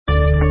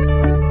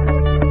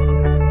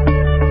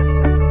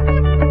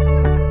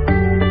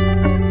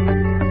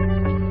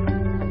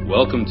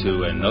Welcome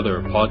to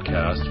another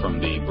podcast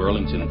from the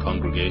Burlington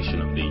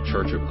congregation of the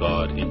Church of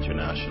God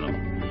International.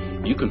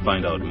 You can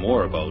find out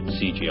more about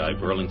CGI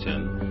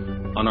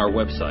Burlington on our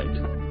website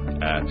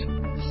at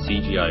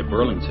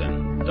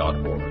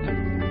cgiburlington.org.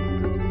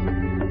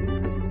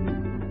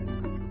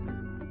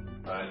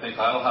 I think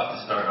I'll have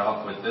to start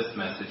off with this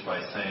message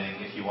by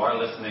saying if you are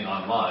listening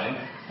online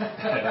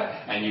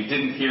and you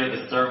didn't hear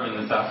the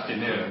sermon this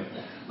afternoon,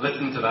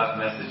 listen to that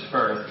message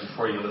first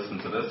before you listen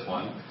to this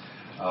one.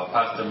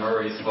 Pastor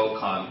Murray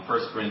spoke on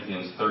 1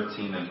 Corinthians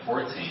 13 and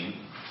 14.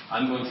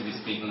 I'm going to be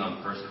speaking on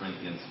 1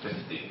 Corinthians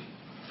 15.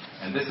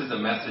 And this is a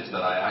message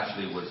that I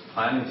actually was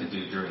planning to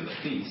do during the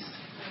feast,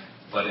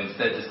 but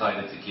instead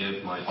decided to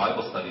give my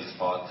Bible study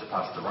spot to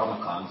Pastor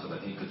Ramakan so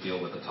that he could deal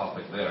with the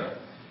topic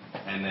there.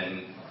 And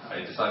then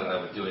I decided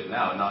I would do it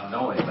now, not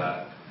knowing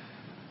that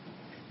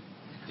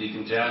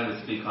Deacon Jan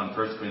would speak on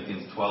 1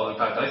 Corinthians 12. In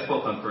fact, I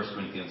spoke on 1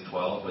 Corinthians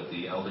 12 with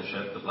the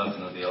eldership, the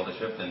blessing of the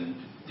eldership, and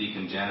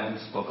Deacon Jan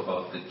spoke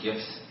about the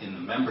gifts in the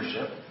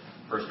membership.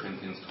 1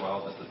 Corinthians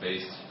 12 is the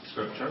base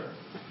scripture.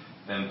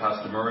 Then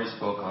Pastor Murray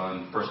spoke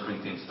on 1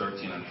 Corinthians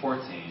 13 and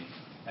 14,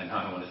 and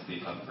now I want to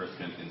speak on 1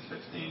 Corinthians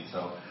 15.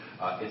 So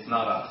it's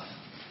not us.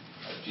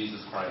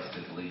 Jesus Christ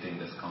is leading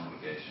this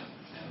congregation.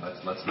 And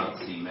let's not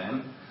see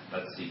men,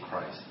 let's see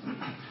Christ.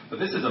 But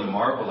this is a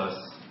marvelous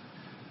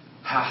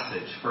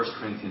passage, 1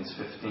 Corinthians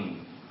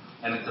 15.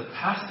 And it's a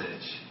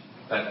passage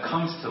that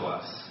comes to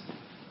us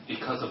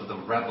because of the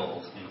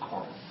rebels in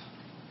Corinth.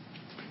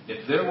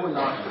 If there were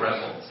not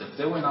rebels, if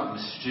there were not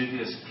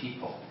mischievous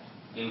people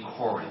in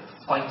Corinth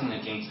fighting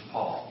against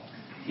Paul,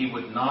 he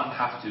would not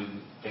have to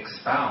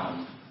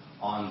expound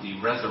on the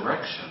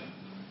resurrection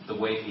the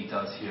way he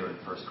does here in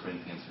 1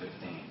 Corinthians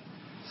 15.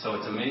 So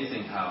it's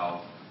amazing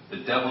how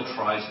the devil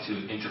tries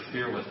to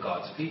interfere with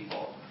God's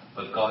people,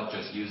 but God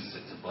just uses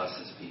it to bless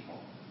his people.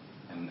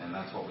 And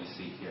that's what we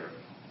see here.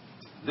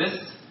 This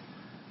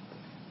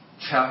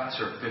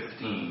chapter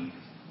 15,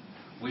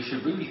 we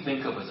should really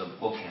think of as a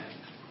bookend.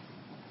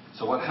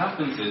 So what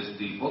happens is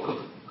the book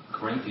of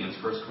Corinthians,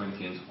 1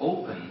 Corinthians,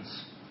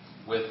 opens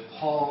with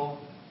Paul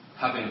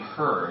having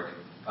heard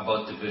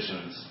about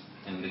divisions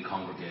in the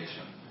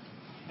congregation.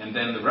 And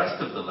then the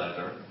rest of the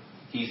letter,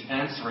 he's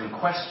answering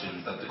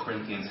questions that the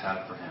Corinthians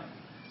had for him.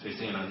 So he's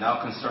saying,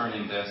 now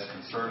concerning this,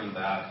 concerning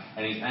that,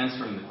 and he's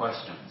answering the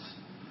questions.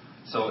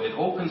 So it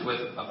opens with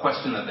a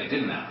question that they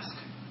didn't ask.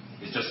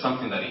 It's just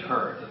something that he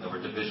heard, that there were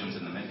divisions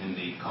in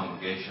the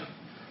congregation.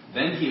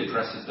 Then he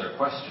addresses their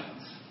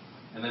questions.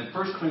 And then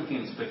 1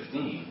 Corinthians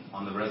 15,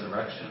 on the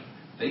resurrection,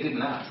 they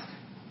didn't ask.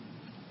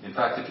 In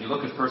fact, if you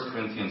look at 1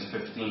 Corinthians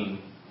 15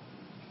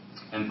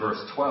 and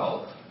verse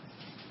 12,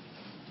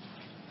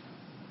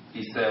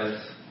 he says,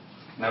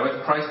 "Now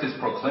if Christ is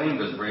proclaimed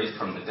as raised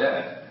from the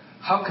dead,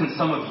 how can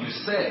some of you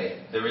say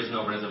there is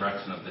no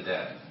resurrection of the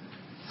dead?"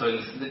 So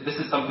this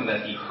is something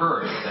that he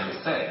heard them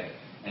say,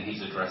 and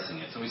he's addressing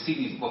it. So we see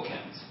these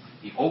bookends.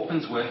 He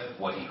opens with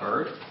what he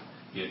heard,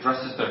 he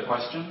addresses their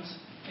questions,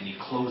 and he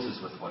closes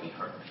with what he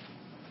heard.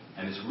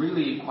 And it's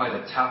really quite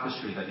a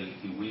tapestry that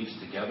he weaves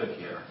together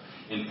here.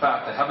 In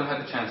fact, I haven't had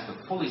a chance to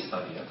fully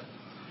study it,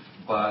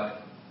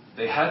 but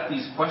they had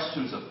these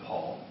questions of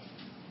Paul,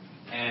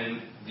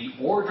 and the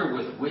order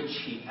with which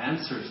he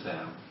answers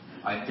them,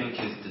 I think,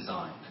 is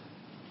designed.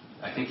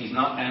 I think he's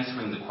not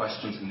answering the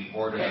questions in the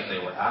order that they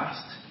were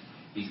asked.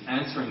 He's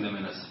answering them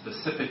in a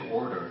specific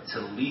order to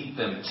lead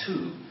them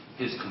to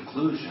his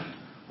conclusion,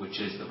 which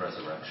is the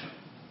resurrection.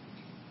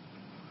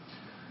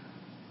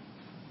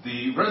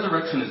 The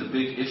resurrection is a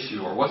big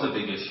issue, or was a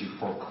big issue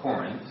for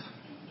Corinth,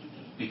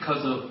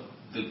 because of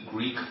the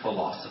Greek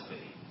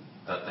philosophy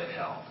that they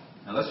held.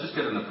 Now let's just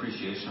get an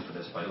appreciation for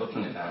this by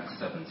looking at Acts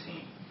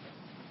 17.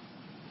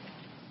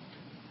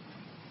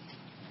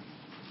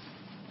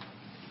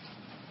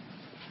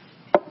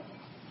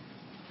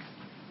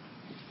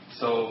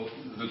 So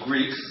the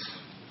Greeks,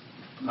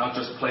 not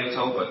just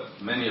Plato,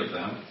 but many of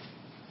them,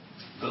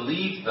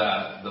 believed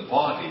that the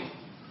body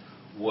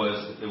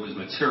was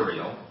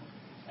material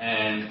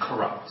and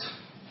corrupt,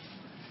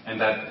 and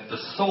that the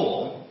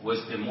soul was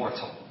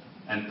immortal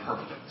and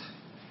perfect,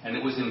 and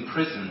it was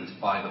imprisoned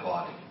by the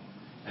body,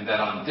 and that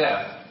on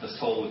death the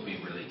soul would be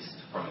released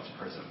from its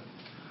prison.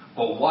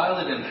 But while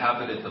it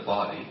inhabited the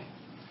body,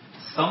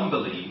 some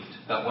believed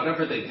that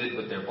whatever they did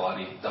with their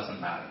body doesn't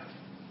matter.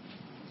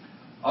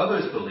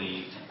 Others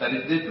believed that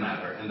it did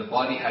matter, and the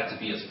body had to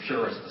be as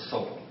pure as the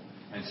soul,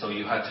 and so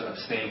you had to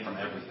abstain from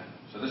everything.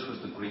 So this was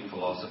the Greek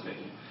philosophy.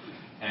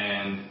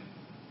 And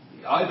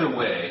either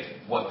way,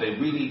 what they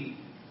really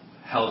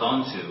held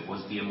on to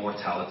was the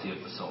immortality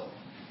of the soul.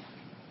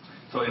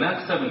 So in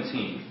Acts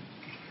 17,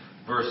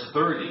 verse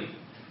 30,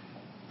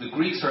 the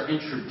Greeks are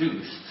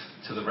introduced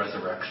to the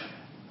resurrection.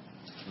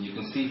 And you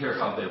can see here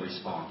how they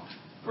respond.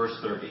 Verse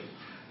 30,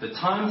 "The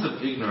times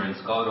of ignorance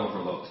God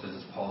overlooks," this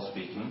is Paul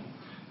speaking,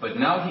 "but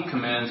now he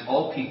commands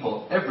all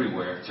people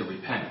everywhere to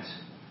repent,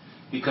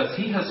 because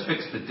he has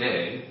fixed the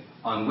day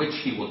on which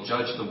he will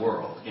judge the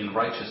world in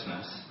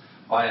righteousness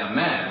by a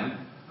man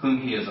whom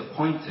he has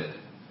appointed.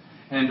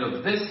 And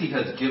of this he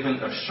has given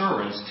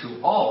assurance to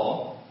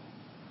all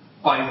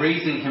by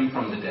raising him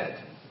from the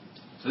dead.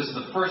 So this is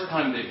the first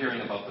time they're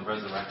hearing about the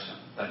resurrection,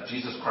 that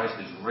Jesus Christ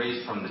is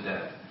raised from the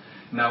dead.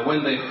 Now,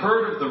 when they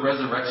heard of the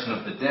resurrection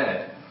of the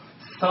dead,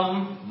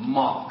 some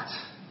mocked.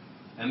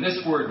 And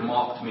this word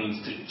mocked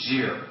means to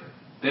jeer.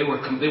 They were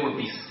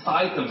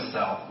beside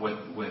themselves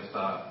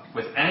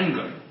with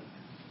anger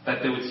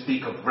that they would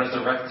speak of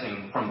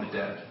resurrecting from the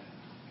dead.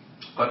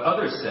 But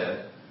others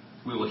said,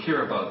 we will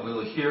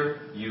hear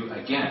you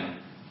again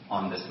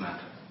on this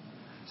matter.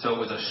 So it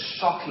was a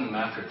shocking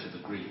matter to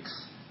the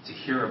Greeks to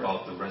hear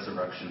about the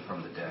resurrection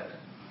from the dead.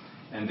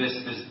 And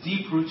this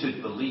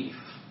deep-rooted belief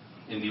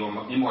in the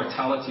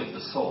immortality of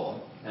the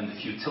soul and the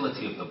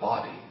futility of the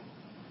body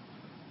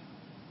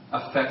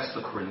affects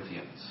the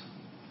Corinthians.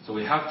 So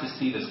we have to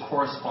see this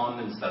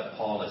correspondence that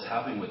Paul is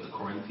having with the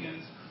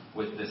Corinthians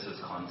with this as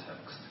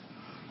context.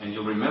 And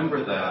you'll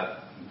remember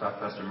that, in fact,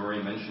 Pastor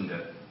Murray mentioned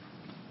it,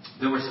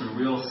 there were some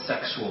real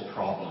sexual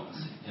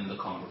problems in the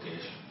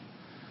congregation.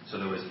 So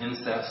there was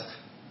incest.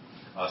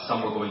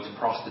 Some were going to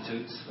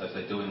prostitutes, as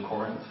they do in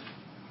Corinth.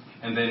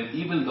 And then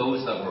even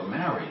those that were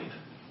married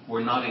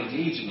were not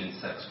engaging in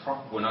sex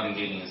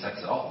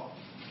at all,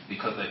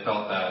 because they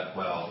felt that,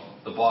 well,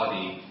 the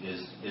body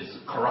is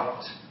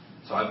corrupt.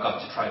 So I've got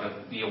to try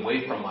to be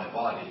away from my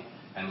body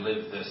and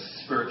live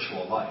this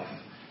spiritual life.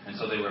 And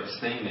so they were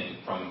abstaining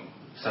from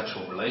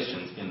sexual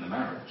relations in the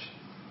marriage.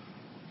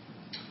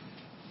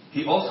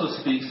 He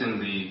also speaks in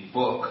the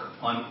book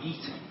on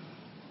eating.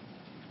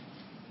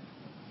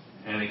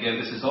 And again,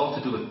 this is all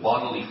to do with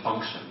bodily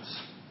functions.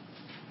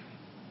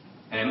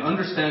 And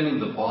understanding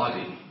the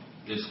body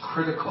is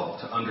critical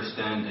to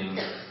understanding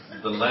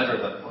the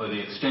letter or the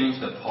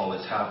exchange that Paul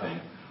is having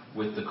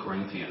with the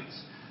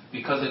Corinthians.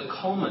 Because it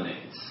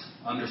culminates,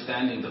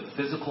 understanding the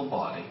physical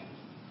body,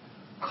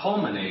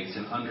 culminates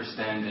in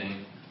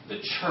understanding the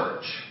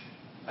church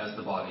as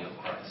the body of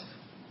Christ.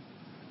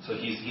 So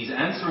he's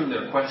answering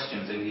their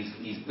questions, and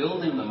he's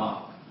building them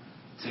up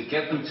to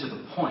get them to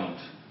the point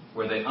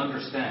where they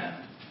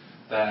understand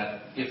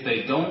that if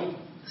they don't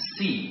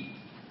see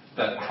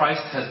that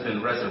Christ has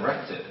been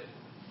resurrected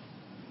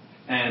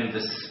and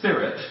the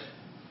Spirit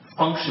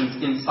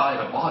functions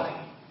inside a body,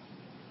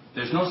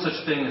 there's no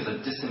such thing as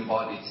a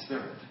disembodied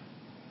spirit.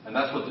 And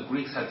that's what the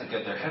Greeks had to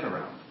get their head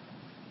around,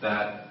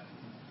 that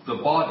the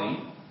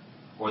body,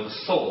 or the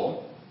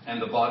soul,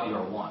 and the body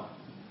are one.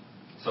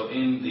 So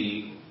in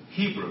the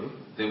Hebrew,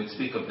 they would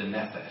speak of the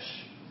nephesh.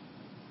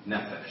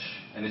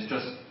 And it's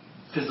just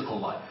physical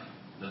life.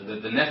 The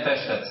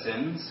nephesh that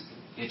sins,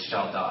 it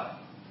shall die.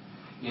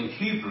 In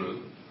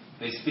Hebrew,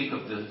 they speak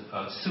of the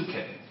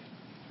suke,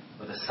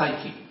 or the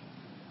psyche.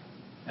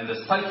 And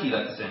the psyche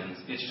that sins,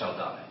 it shall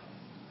die.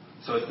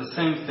 So it's the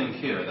same thing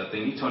here, that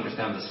they need to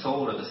understand the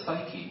soul or the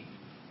psyche,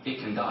 it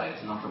can die,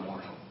 it's not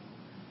immortal.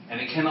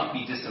 And it cannot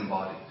be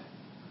disembodied.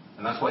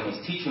 And that's why he's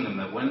teaching them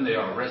that when they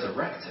are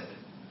resurrected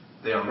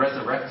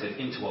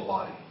into a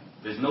body.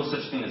 There's no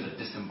such thing as a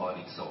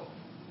disembodied soul.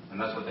 And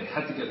that's what they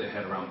had to get their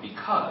head around,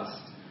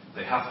 because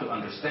they have to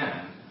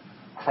understand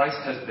Christ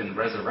has been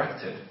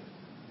resurrected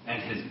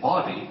and his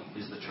body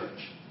is the church.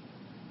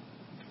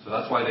 So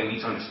that's why they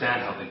need to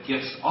understand how the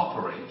gifts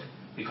operate,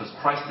 because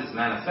Christ is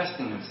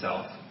manifesting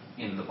himself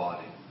in the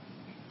body.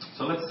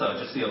 So let's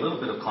just see a little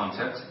bit of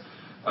context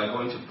by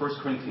going to 1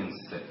 Corinthians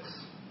 6.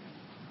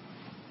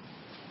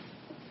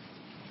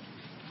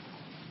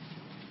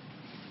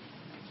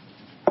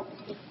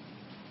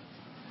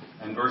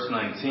 And verse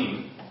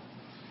 19,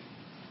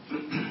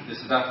 this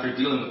is after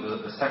dealing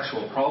with the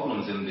sexual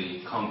problems in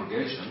the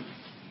congregation,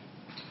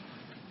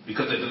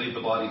 because they believed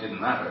the body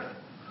didn't matter.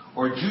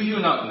 Or do you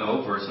not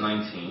know, verse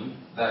 19,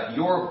 that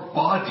your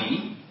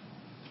body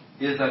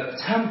is a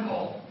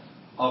temple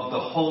of the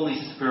Holy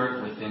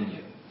Spirit within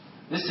you?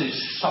 This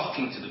is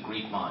shocking to the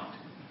Greek mind,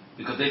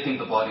 because they think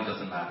the body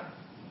doesn't matter.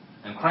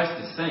 And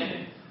Christ is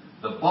saying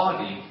the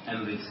body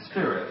and the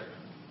Spirit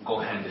go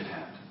hand in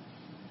hand.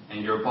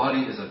 And your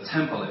body is a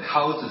temple. It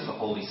houses the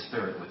Holy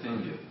Spirit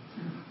within you,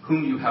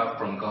 whom you have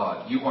from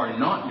God. You are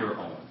not your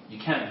own. You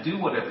can't do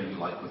whatever you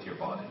like with your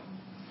body.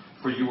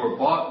 For you were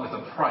bought with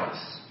a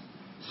price.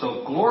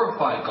 So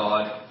glorify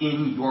God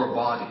in your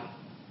body.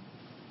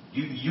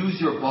 You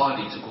use your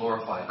body to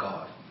glorify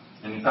God.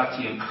 And in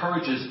fact, he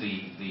encourages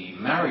the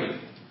married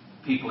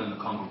people in the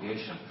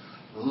congregation.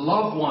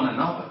 Love one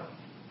another.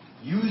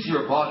 Use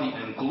your body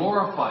and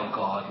glorify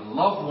God.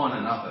 Love one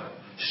another.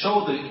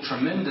 Show the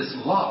tremendous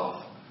love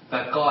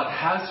that God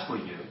has for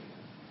you,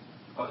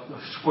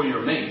 for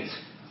your mate,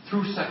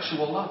 through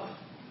sexual love.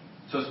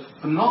 So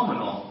it's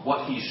phenomenal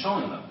what he's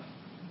showing them.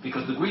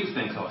 Because the Greeks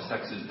think, oh,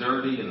 sex is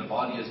dirty and the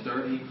body is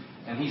dirty.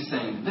 And he's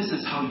saying, this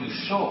is how you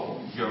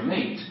show your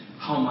mate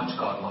how much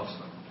God loves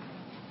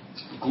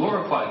them.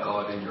 Glorify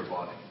God in your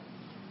body.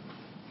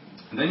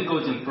 And then he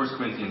goes in 1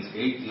 Corinthians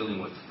 8,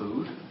 dealing with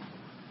food.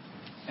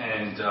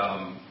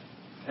 And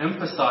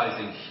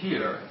emphasizing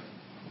here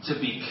to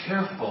be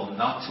careful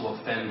not to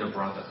offend a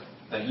brother.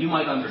 That you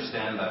might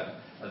understand that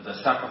the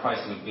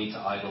sacrificing of meat to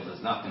idols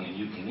is nothing and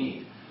you can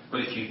eat.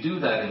 But if you do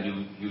that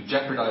and you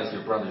jeopardize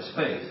your brother's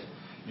faith,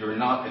 you're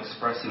not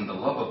expressing the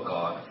love of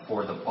God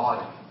for the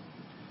body.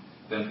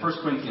 Then 1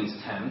 Corinthians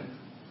 10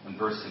 and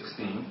verse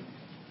 16.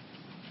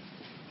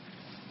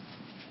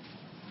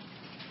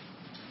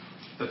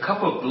 The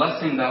cup of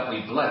blessing that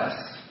we bless,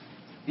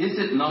 is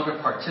it not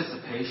a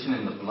participation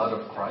in the blood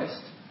of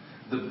Christ?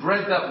 The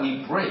bread that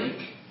we break,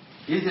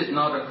 is it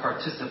not a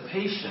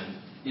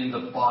participation in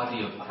the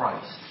body of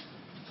Christ?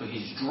 So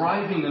he's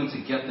driving them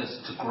to get this,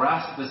 to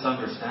grasp this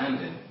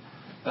understanding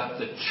that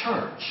the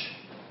church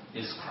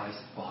is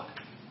Christ's body.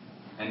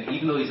 And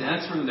even though he's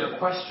answering their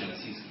questions,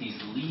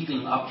 he's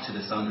leading up to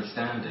this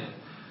understanding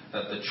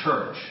that the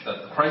church,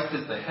 that Christ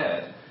is the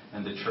head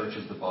and the church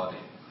is the body.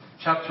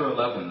 Chapter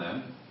 11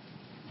 then,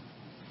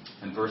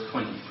 and verse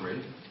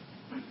 23.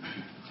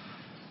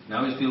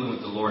 Now he's dealing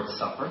with the Lord's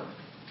Supper.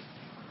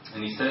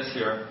 And he says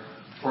here,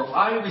 "For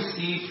I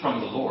received from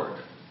the Lord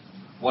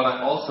what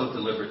I also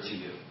delivered to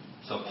you."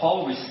 So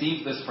Paul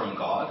received this from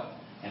God,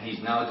 and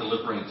he's now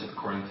delivering it to the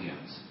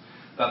Corinthians.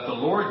 "That the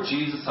Lord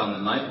Jesus, on the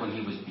night when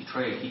he was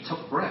betrayed, he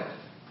took bread.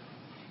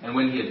 And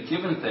when he had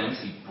given thanks,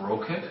 he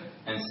broke it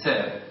and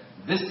said,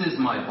 'This is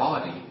my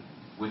body,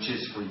 which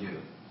is for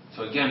you.'"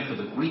 So again, for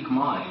the Greek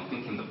mind,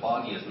 thinking the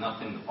body is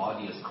nothing, the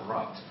body is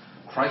corrupt,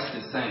 Christ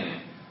is saying,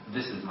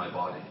 "This is my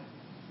body,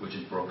 which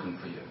is broken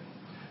for you.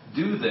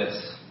 Do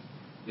this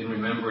in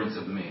remembrance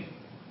of me."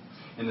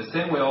 In the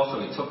same way also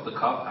he took the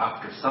cup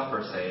after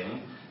supper,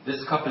 saying,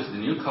 "This cup is the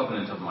new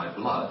covenant of my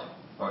blood,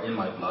 or in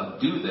my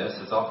blood. Do this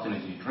as often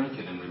as you drink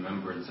it in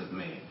remembrance of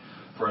me.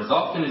 For as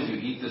often as you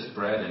eat this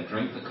bread and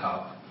drink the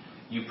cup,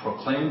 you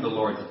proclaim the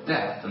Lord's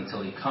death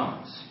until he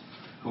comes.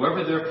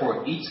 Whoever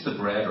therefore eats the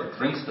bread or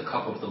drinks the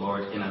cup of the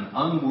Lord in an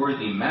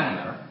unworthy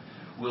manner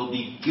will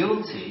be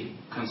guilty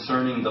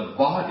concerning the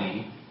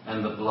body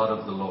and the blood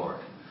of the Lord.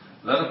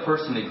 Let a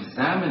person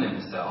examine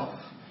himself,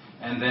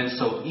 and then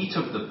so eat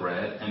of the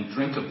bread and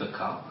drink of the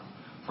cup.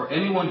 For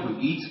anyone who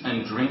eats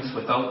and drinks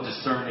without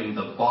discerning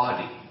the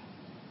body,"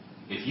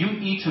 if you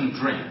eat and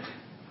drink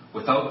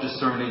without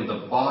discerning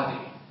the body,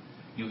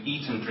 you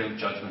eat and drink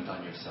judgment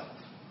on yourself.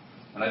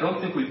 And I don't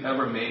think we've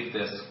ever made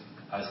this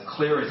as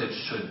clear as it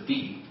should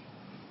be,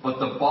 but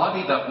the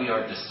body that we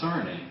are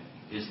discerning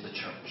is the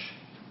church.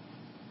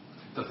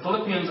 The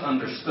Philippians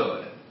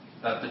understood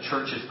that the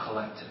church is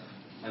collective,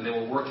 and they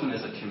were working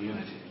as a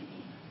community.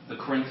 The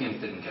Corinthians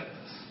didn't get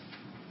this.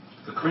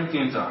 The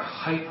Corinthians are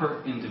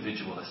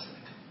hyper-individualistic.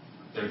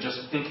 They're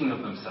just thinking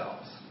of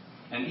themselves.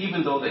 And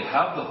even though they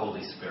have the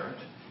Holy Spirit,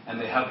 and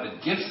they have the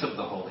gifts of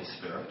the Holy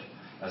Spirit,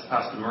 as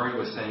Pastor Murray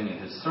was saying in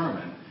his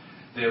sermon,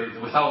 they're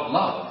without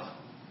love,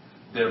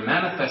 they're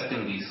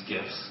manifesting these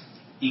gifts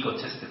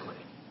egotistically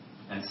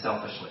and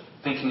selfishly,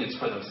 thinking it's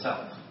for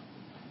themselves.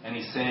 And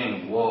he's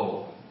saying,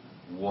 whoa,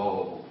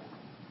 whoa.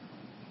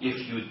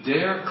 If you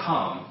dare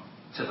come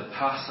to the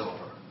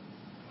Passover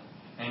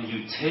and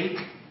you take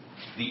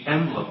the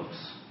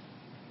emblems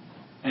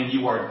and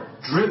you are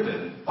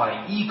driven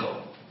by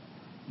ego,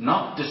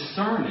 not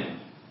discerning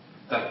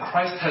that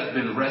Christ has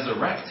been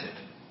resurrected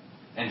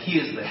and he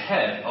is the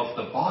head of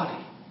the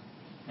body,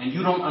 and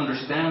you don't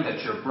understand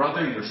that your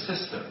brother, your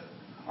sister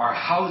are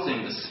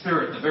housing the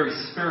Spirit, the very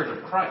Spirit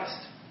of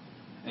Christ,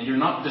 and you're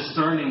not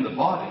discerning the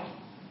body,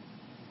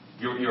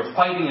 you're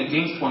fighting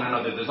against one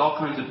another, there's all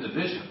kinds of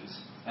divisions,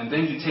 and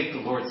then you take the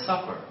Lord's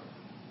Supper,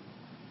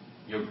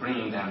 you're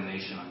bringing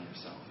damnation on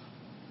yourself.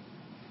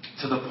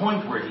 To the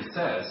point where he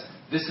says,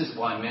 this is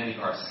why many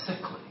are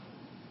sickly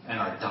and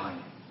are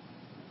dying.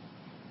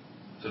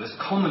 So this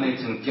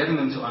culminates in getting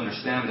them to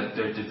understand that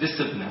their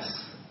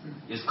divisiveness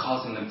is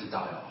causing them to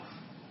die off,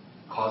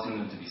 causing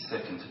them to be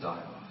sick and to die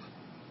off.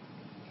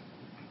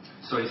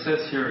 So he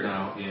says here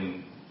now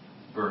in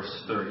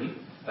verse 30,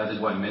 that is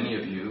why many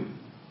of you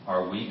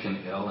are weak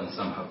and ill and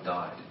some have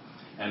died.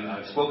 And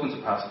I've spoken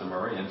to Pastor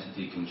Murray and to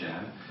Deacon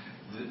Jan.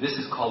 This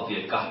is called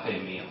the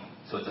agape meal.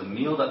 So it's a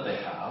meal that they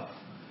have,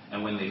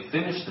 and when they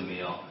finish the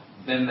meal,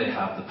 then they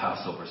have the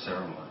Passover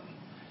ceremony.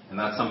 And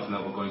that's something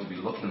that we're going to be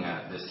looking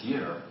at this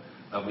year,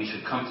 that we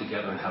should come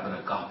together and have an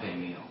agape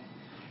meal.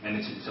 And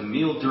it's a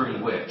meal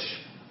during which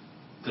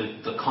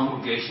the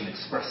congregation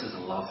expresses a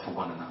love for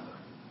one another.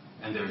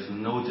 And there is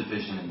no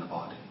division in the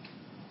body.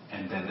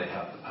 And then they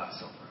have the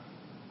Passover.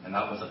 And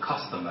that was a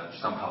custom that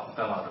somehow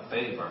fell out of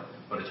favor,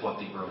 but it's what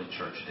the early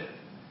church did.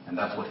 And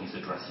that's what he's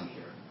addressing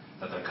here.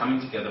 That they're coming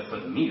together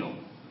for the meal.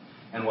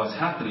 And what's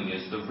happening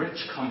is the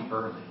rich come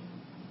early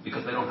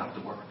because they don't have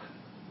to work.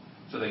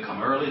 So they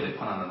come early, they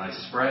put on a nice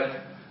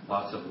spread,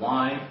 lots of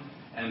wine,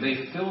 and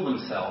they fill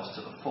themselves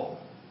to the full.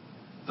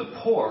 The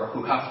poor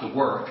who have to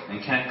work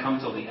and can't come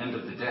till the end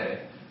of the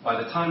day,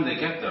 by the time they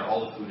get there,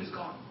 all the food is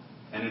gone.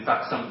 And in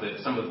fact,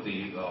 some of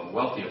the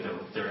wealthier,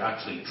 they're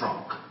actually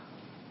drunk.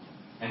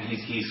 And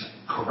he's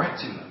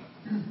correcting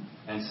them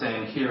and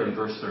saying here in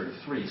verse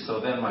 33, so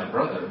then, my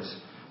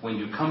brothers, when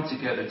you come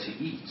together to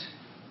eat,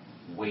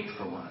 wait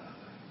for one another.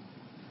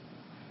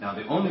 Now,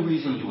 the only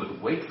reason you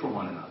would wait for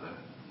one another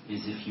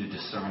is if you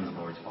discern the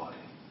Lord's body.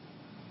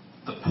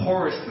 The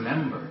poorest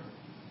member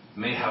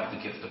may have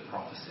the gift of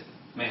prophecy,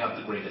 may have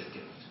the greatest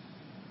gift.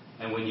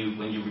 And when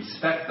you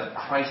respect that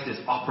Christ is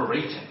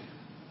operating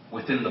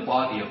within the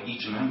body of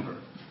each member,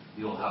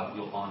 you'll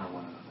honor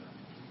one another.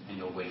 and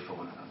you'll wait for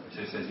one another.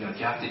 So it says,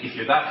 if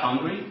you're that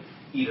hungry,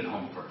 eat at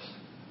home first.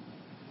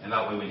 And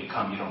that way when you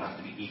come, you don't have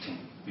to be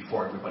eating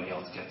before everybody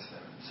else gets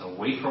there. So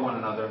wait for one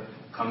another,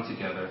 come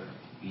together,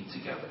 eat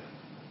together.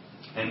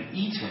 And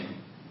eating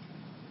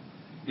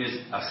is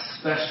a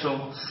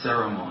special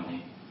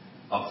ceremony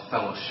of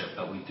fellowship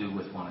that we do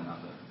with one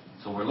another.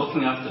 So we're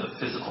looking after the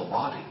physical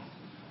body,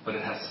 but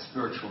it has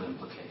spiritual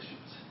implications.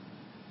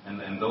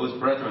 And those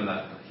brethren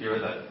that hear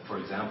that, for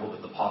example,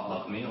 with the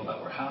potluck meal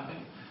that we're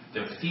having,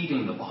 they're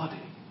feeding the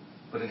body,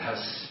 but it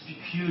has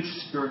huge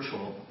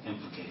spiritual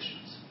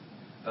implications,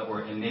 that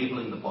we're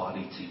enabling the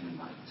body to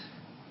unite.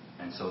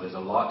 And so there's a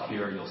lot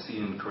here, you'll see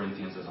in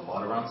Corinthians, there's a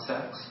lot around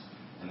sex,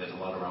 and there's a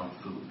lot around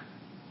food,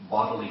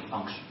 bodily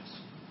functions,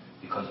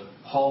 because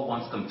Paul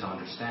wants them to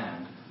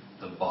understand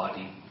the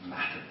body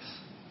matters.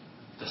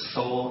 The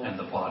soul and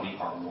the body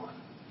are one,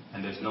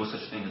 and there's no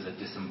such thing as a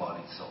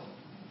disembodied soul.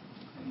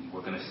 And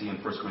we're going to see in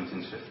 1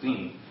 Corinthians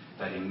 15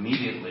 that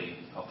immediately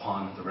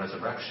upon the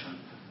resurrection,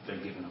 they're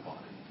given a body.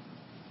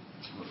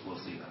 We'll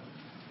see that.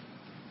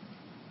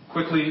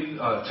 Quickly,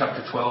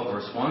 chapter 12,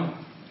 verse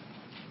 1.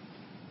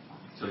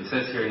 So he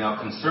says here, now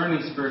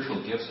concerning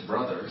spiritual gifts,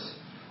 brothers,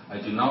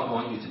 I do not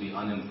want you to be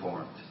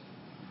uninformed.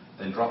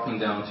 Then dropping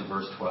down to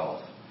verse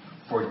 12.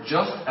 For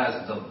just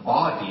as the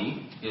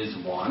body is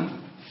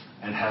one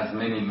and has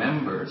many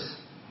members,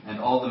 and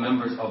all the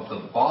members of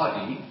the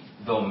body,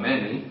 though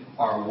many,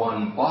 are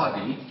one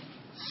body,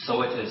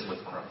 so it is with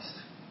Christ.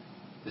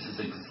 This is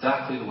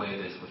exactly the way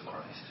it is with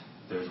Christ.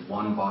 There's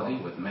one body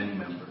with many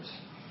members.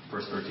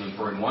 Verse 13,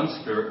 for in one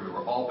spirit we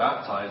were all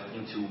baptized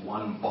into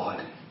one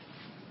body.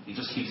 He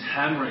just keeps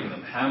hammering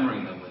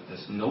them with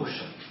this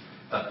notion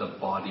that the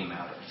body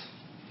matters.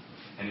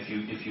 And if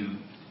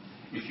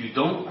you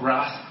don't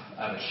grasp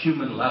at a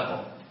human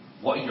level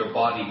what your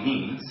body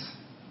means,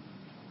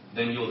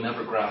 then you'll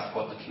never grasp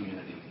what the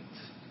community means.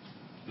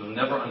 You'll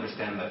never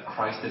understand that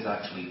Christ is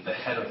actually the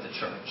head of the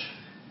church,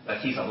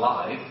 that he's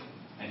alive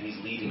and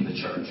he's leading the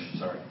church,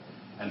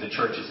 and the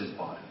church is his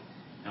body.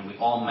 And we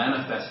all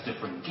manifest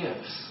different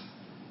gifts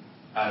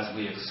as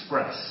we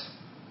express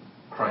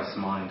Christ's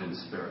mind and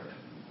spirit.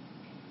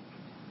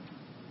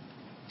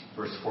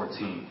 Verse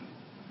 14.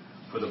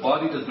 For the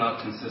body does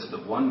not consist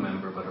of one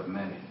member, but of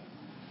many,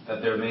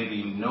 that there may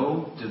be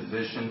no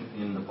division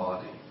in the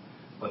body,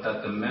 but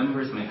that the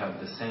members may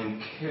have the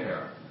same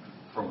care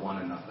for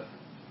one another.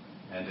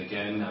 And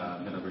again,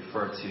 I'm going to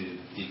refer to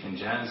Deacon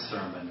Jan's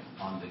sermon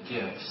on the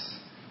gifts,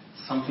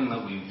 something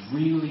that we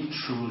really,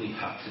 truly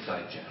have to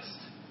digest.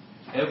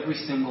 Every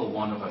single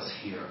one of us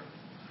here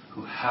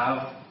who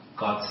have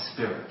God's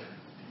Spirit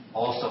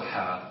also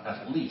have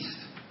at least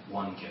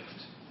one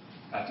gift.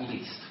 At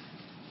least.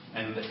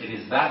 And it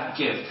is that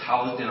gift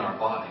housed in our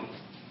body,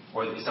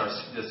 or it's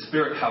the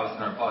Spirit housed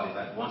in our body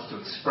that wants to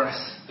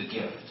express the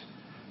gift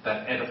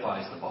that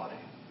edifies the body.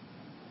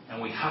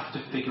 And we have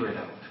to figure it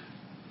out.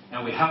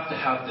 And we have to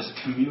have this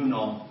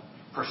communal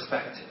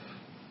perspective.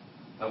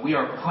 That we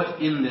are put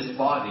in this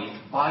body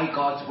by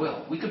God's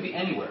will. We could be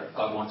anywhere.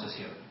 God wants us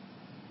here.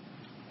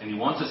 And he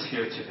wants us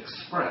here to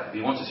express.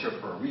 He wants us here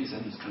for a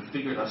reason. He's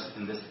configured us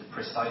in this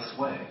precise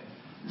way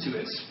to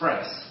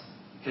express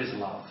his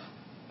love.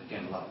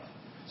 Again, love.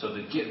 So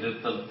the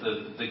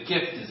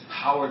gift is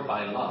powered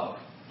by love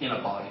in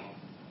a body.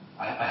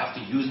 I have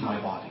to use my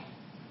body.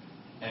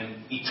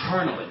 And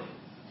eternally,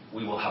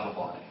 we will have a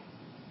body.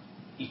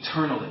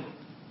 Eternally,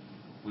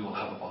 we will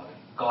have a body.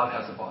 God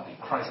has a body.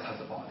 Christ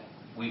has a body.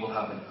 We will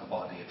have a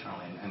body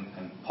eternally.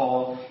 And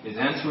Paul is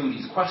answering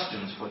these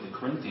questions for the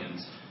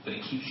Corinthians, but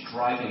he keeps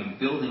driving and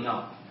building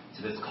up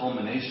to this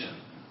culmination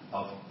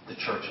of the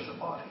church as a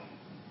body.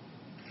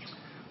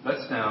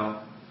 Let's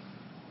now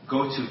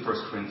go to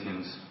 1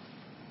 Corinthians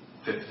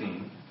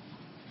 15.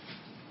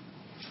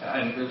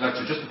 And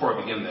actually, just before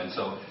I begin then,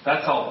 so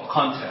that's all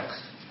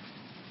context.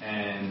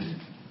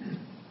 And,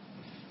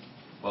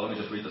 well, let me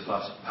just read this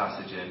last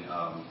passage in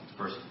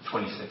verse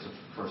 26 of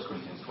 1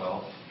 Corinthians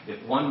 12.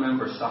 If one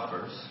member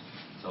suffers,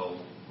 so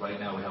right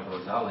now we have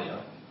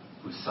Rosalia,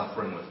 who's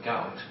suffering with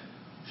gout.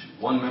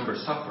 One member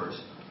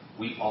suffers,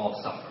 we all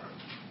suffer.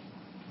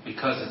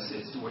 Because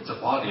it's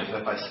a body.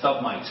 If I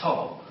stub my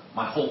toe,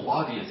 my whole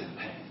body is in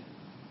pain.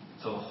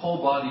 So the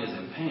whole body is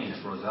in pain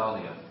if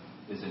Rosalia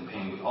is in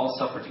pain. We all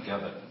suffer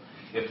together.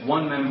 If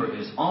one member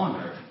is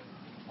honored,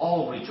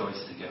 all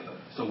rejoice together.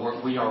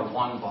 So we are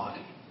one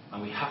body.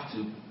 And we have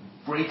to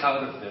break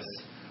out of this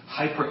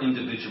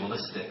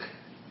hyper-individualistic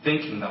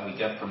thinking that we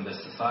get from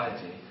this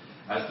society,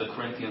 as the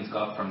Corinthians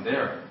got from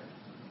their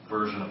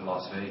version of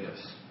Las Vegas.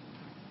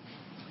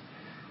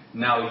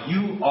 Now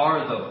you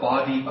are the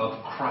body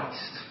of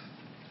Christ,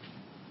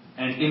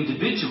 and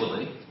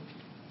individually,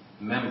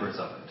 members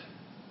of it.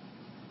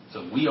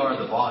 So we are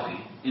the body.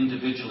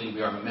 Individually,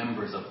 we are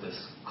members of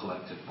this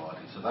collective body.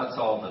 So that's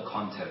all the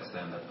context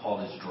then that Paul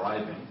is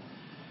driving,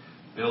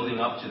 building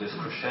up to this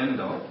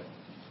crescendo,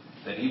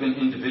 that even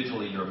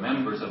individually you're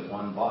members of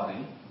one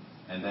body,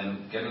 and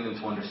then getting them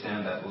to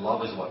understand that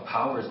love is what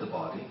powers the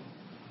body,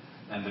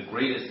 and the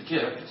greatest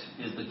gift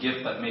is the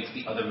gift that makes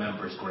the other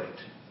members great.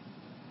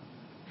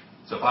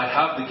 So if I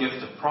have the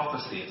gift of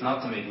prophecy, it's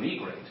not to make me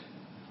great.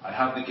 I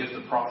have the gift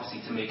of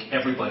prophecy to make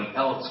everybody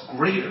else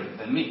greater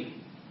than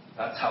me.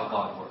 That's how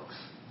God works.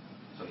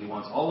 So he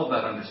wants all of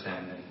that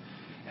understanding.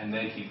 And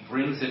then he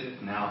brings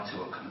it now to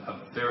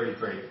a very,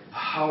 very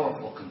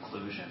powerful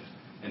conclusion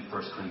in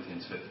 1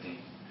 Corinthians 15.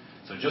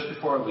 So just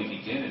before we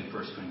begin in 1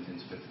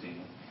 Corinthians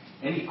 15,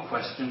 any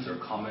questions or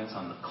comments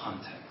on the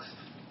context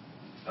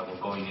that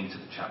we're going into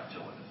the chapter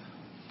with?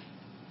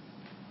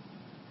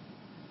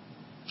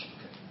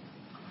 Okay.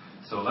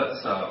 So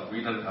let's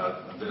read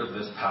a bit of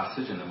this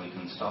passage and then we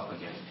can stop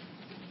again.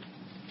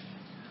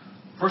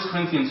 1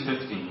 Corinthians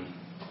 15,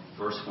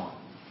 verse 1.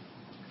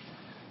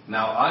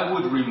 Now I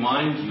would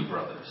remind you,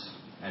 brothers,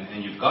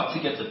 and you've got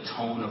to get the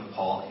tone of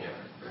Paul here.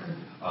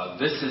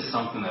 This is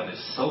something that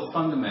is so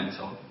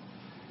fundamental,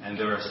 and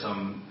there are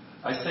some,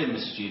 I say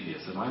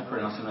mischievous. Am I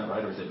pronouncing that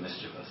right, or is it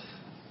mischievous?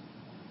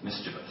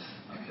 Mischievous.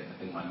 Okay, I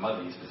think my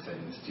mother used to say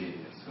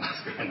mischievous.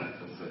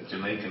 That's a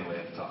Jamaican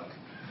way of talk.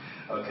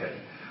 Okay,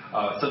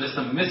 so there's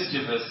some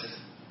mischievous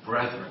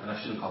brethren, and I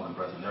shouldn't call them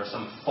brethren. There are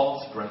some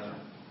false brethren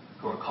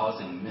who are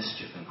causing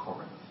mischief in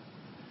Corinth.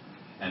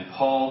 And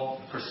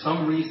Paul, for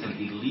some reason,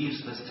 he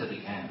leaves this to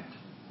the end.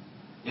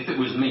 If it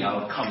was me, I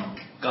would come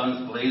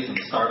guns blazing,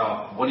 start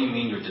off, what do you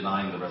mean you're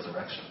denying the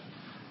resurrection?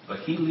 But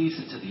he leaves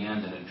it to the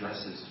end and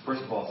addresses,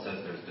 first of all,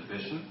 says there's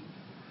division.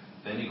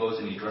 Then he goes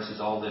and he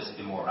addresses all this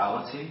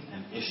immorality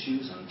and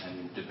issues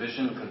and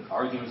division,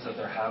 arguments that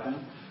they're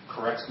having,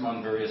 corrects them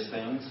on various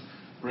things,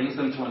 brings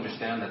them to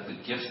understand that the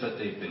gifts that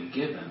they've been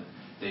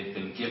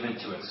given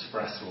to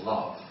express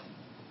love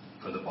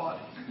for the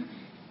body.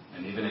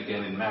 And even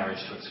again in marriage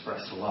to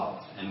express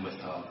love. And with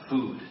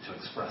food to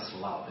express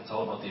love. It's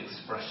all about the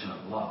expression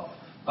of love.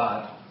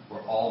 But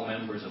we're all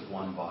members of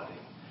one body.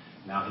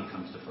 Now he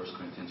comes to 1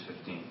 Corinthians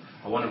 15.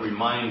 I want to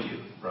remind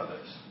you,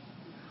 brothers,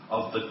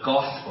 of the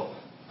gospel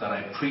that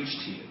I preached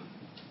to you,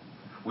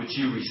 which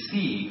you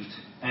received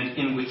and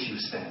in which you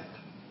stand.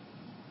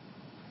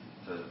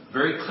 The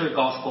very clear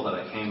gospel that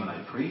I came and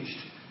I preached,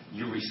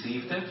 you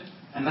received it,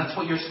 and that's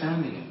what you're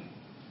standing in.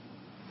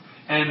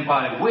 And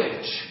by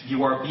which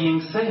you are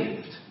being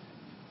saved.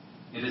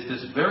 It is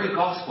this very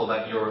gospel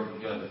that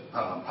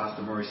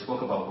Pastor Murray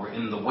spoke about. We're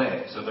in the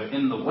way. So they're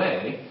in the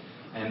way,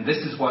 and this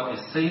is what is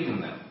saving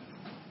them.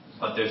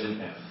 But there's an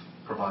if,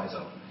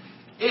 proviso.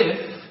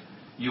 If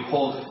you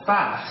hold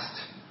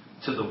fast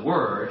to the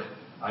word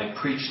I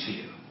preached to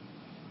you.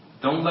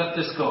 Don't let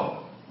this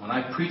go. When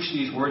I preach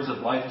these words of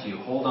life to you,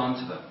 hold on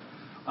to them.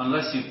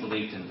 Unless you've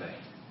believed in vain.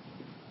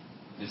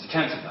 There's a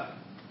chance of that.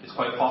 It's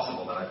quite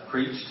possible that I've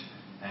preached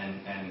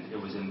and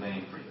it was in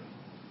vain for you.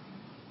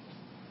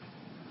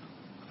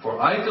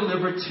 For I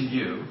delivered to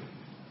you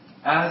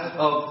as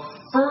of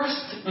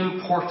first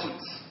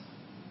importance.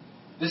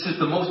 This is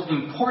the most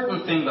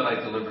important thing that I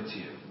delivered to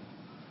you.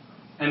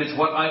 And it's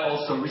what I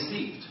also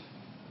received.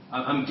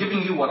 I'm giving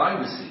you what I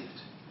received.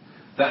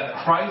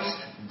 That Christ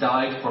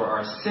died for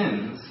our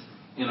sins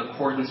in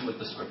accordance with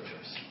the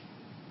Scriptures.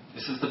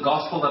 This is the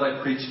gospel that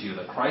I preached to you.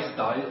 That Christ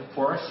died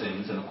for our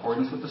sins in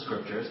accordance with the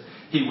Scriptures.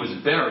 He was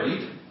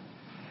buried.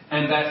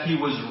 And that he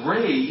was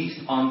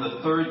raised on the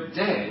third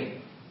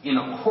day in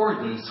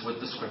accordance with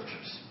the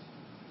Scriptures.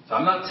 So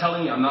I'm not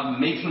telling you, I'm not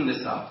making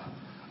this up.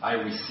 I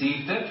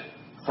received it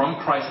from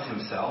Christ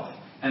himself,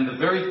 and the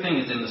very thing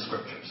is in the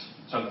Scriptures.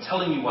 So I'm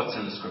telling you what's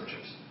in the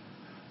Scriptures.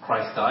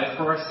 Christ died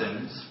for our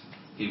sins,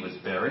 he was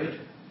buried,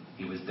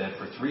 he was dead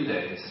for 3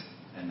 days,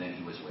 and then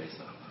he was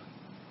raised up.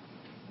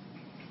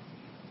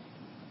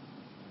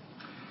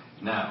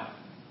 Now,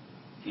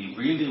 he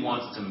really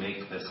wants to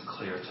make this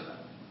clear to them.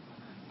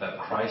 That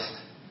Christ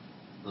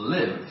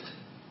lived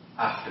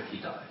after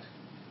he died.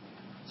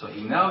 So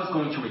he now is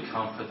going to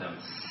recount for them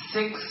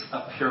 6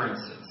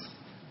 appearances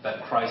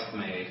that Christ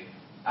made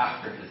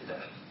after his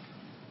death.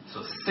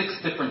 So 6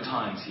 different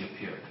times he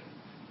appeared.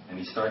 And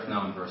he starts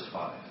now in verse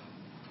 5.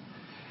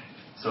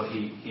 So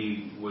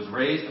he was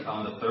raised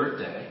on the 3rd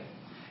day,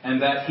 and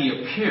that he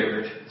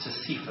appeared to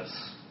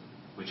Cephas,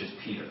 which is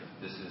Peter.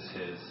 This is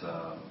his,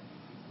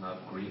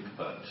 not Greek,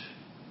 but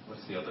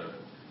what's the other?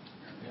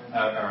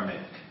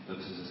 Aramaic.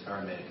 This is his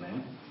Aramaic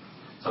name.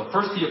 So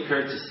first he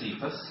appeared to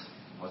Cephas.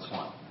 What's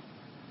one?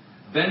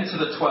 Then to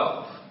the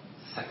 12.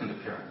 Second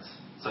appearance.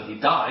 So he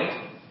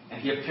died,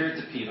 and he appeared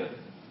to Peter.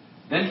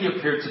 Then he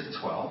appeared to the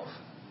 12.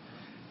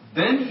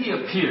 Then he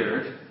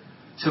appeared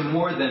to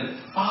more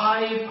than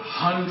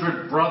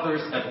 500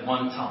 brothers at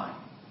one time.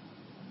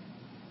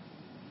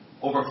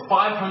 Over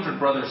 500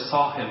 brothers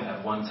saw him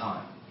at one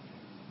time.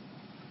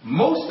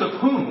 Most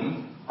of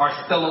whom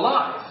are still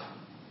alive.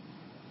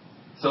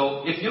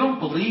 So if you don't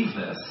believe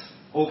this,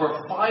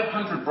 over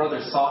 500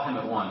 brothers saw him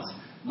at once.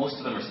 Most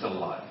of them are still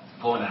alive.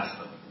 Go and ask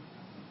them.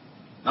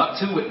 Not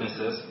 2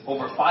 witnesses,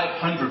 over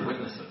 500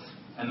 witnesses.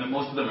 And then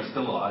most of them are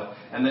still alive.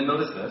 And then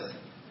notice this.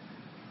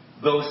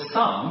 Though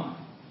some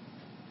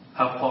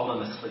have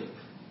fallen asleep.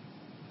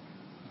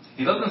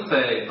 He doesn't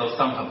say, though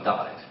some have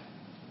died.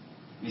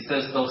 He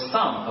says, though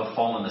some have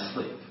fallen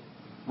asleep.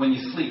 When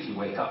you sleep, you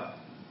wake up.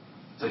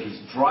 So he's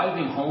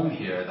driving home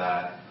here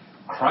that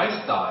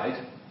Christ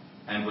died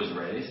and was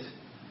raised.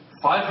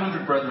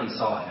 500 brethren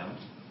saw him,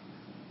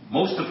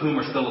 most of whom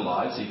are still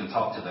alive, so you can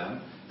talk to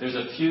them. There's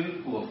a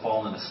few who have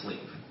fallen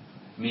asleep,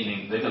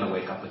 meaning they're going to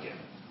wake up again.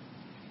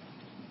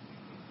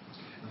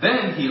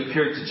 Then he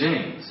appeared to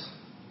James,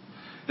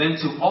 then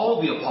to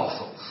all the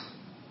apostles.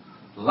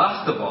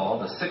 Last of all,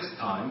 the sixth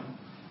time,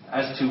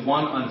 as to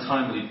one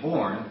untimely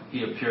born,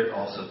 he appeared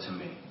also to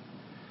me.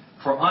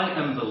 For I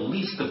am the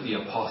least of the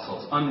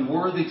apostles,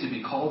 unworthy to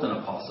be called an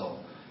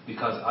apostle,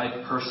 because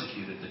I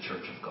persecuted the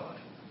church of God.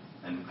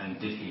 And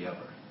did he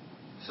ever?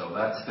 So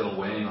that's still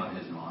weighing on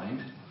his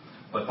mind.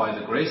 But by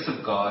the grace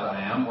of God, I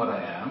am what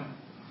I am,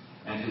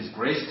 and his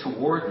grace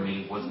toward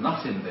me was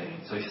not in vain.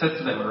 So he said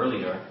to them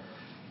earlier,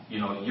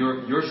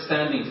 you're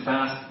standing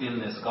fast in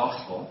this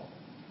gospel,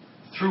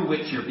 through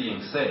which you're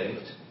being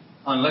saved,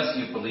 unless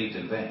you've believed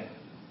in vain.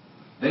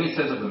 Then he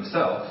says of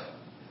himself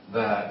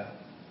that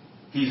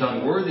he's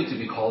unworthy to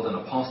be called an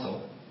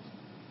apostle,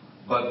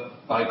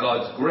 but by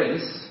God's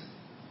grace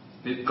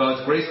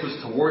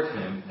was toward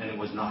him, and it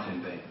was not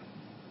in vain.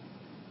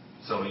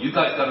 So you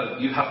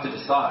have to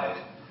decide,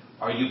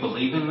 are you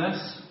believing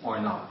this or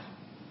not?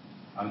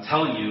 I'm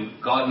telling you,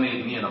 God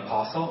made me an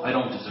apostle. I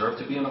don't deserve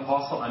to be an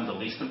apostle. I'm the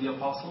least of the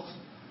apostles.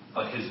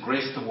 But his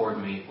grace toward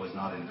me was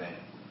not in vain.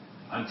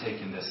 I'm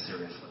taking this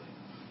seriously.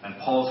 And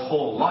Paul's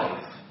whole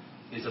life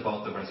is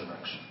about the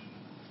resurrection.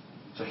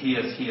 So he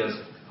has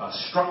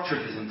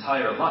structured his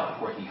entire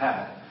life,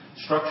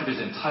 structured his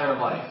entire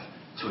life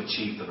to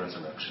achieve the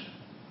resurrection.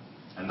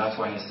 And that's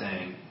why he's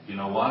saying, you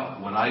know what?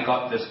 When I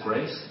got this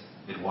grace,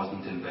 it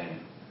wasn't in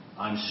vain.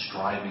 I'm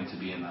striving to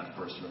be in that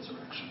first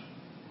resurrection.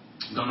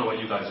 Don't know what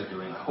you guys are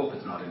doing. I hope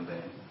it's not in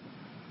vain.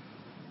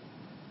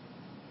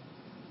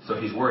 So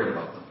he's worried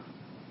about them.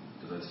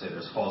 Because I say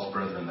there's false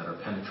brethren that are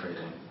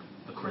penetrating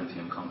the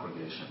Corinthian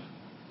congregation.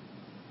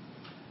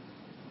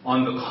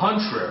 On the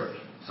contrary,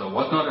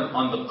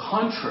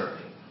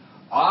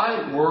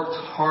 I worked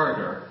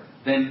harder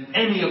than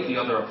any of the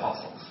other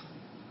apostles.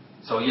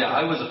 So yeah,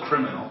 I was a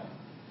criminal.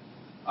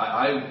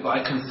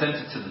 I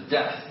consented to the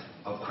death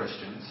of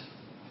Christians.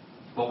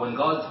 But when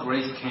God's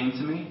grace came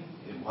to me,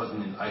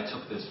 I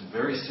took this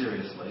very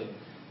seriously,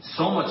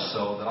 so much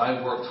so that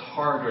I worked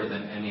harder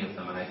than any of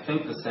them. And I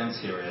think the sense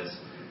here is,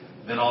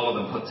 than all of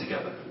them put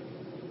together.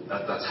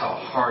 That's how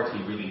hard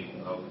he really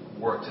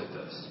worked at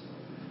this.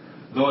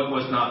 Though it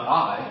was not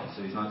I,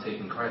 so he's not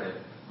taking credit,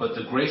 but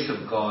the grace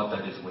of God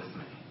that is with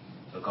me.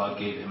 So God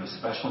gave him a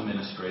special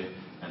ministry,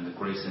 and the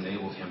grace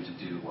enabled him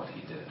to do what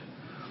he did.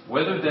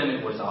 Whether then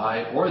it was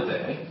I or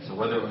they, so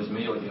whether it was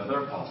me or the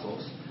other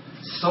apostles,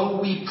 so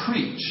we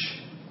preach,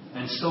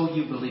 and so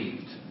you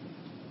believed.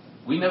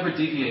 We never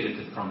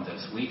deviated from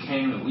this. We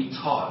came and we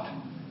taught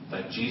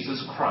that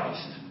Jesus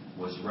Christ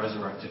was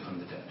resurrected from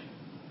the dead.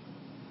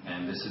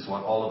 And this is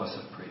what all of us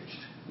have preached.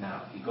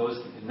 Now, he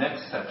goes to the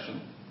next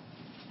section.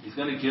 He's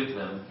going to give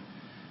them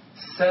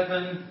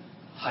 7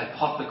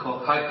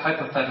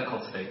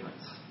 hypothetical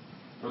statements.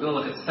 We're going to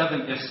look at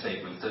 7 if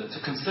statements to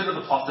consider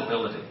the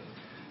possibility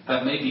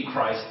that maybe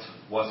Christ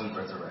wasn't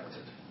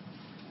resurrected.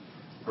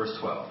 Verse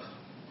 12.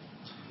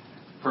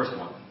 First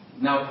one.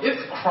 Now, if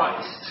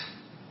Christ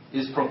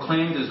is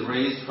proclaimed as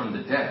raised from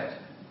the dead,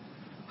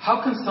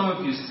 how can some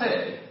of you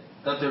say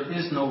that there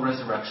is no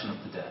resurrection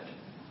of the dead?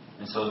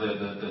 And so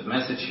the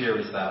message here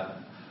is that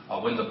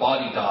when the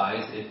body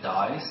dies, it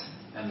dies,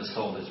 and the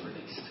soul is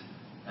released.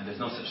 And there's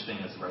no such thing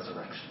as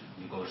resurrection.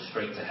 You go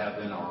straight to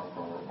heaven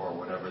or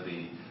whatever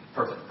the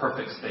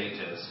perfect state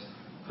is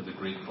for the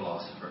Greek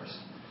philosophers.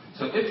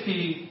 So if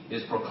he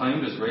is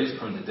proclaimed as raised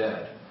from the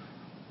dead,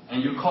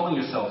 and you're calling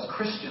yourselves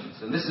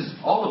Christians, and this is,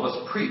 all of us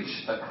preach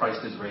that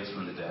Christ is raised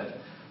from the dead,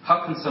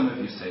 how can some of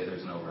you say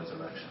there's no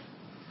resurrection?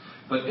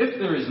 But if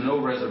there is no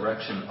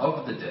resurrection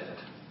of the dead,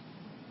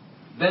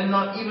 then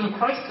not even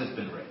Christ has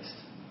been raised.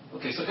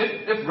 Okay, so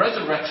if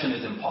resurrection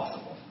is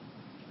impossible,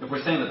 if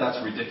we're saying that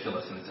that's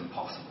ridiculous and it's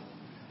impossible,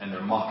 and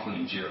they're mocking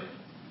and jeering,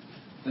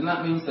 then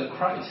that means that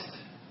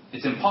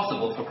it's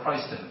impossible for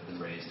Christ to have been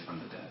raised from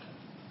the dead.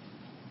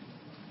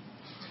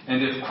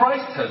 And if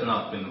Christ has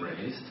not been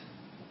raised,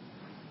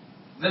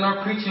 then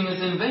our preaching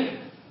is in vain.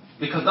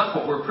 Because that's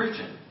what we're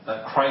preaching,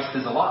 that Christ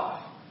is alive.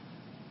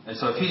 And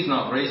so if he's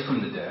not raised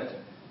from the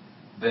dead,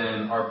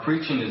 then our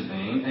preaching is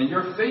vain and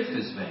your faith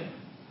is vain.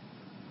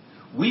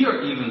 We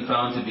are even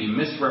found to be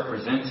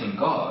misrepresenting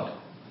God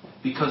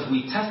because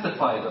we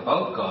testified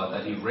about God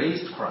that he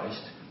raised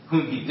Christ,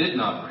 whom he did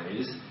not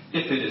raise,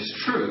 if it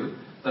is true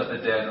that the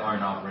dead are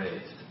not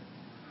raised.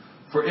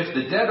 For if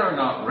the dead are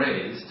not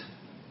raised,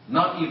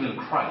 not even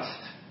Christ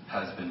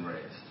has been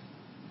raised.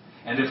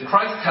 And if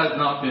Christ has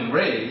not been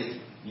raised,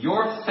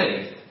 your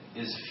faith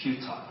is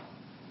futile.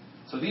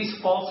 So these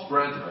false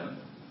brethren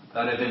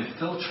that have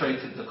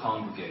infiltrated the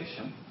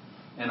congregation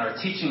and are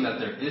teaching that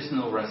there is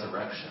no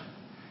resurrection,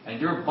 and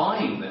you're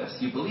buying this,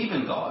 you believe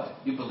in God,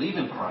 you believe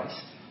in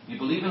Christ, you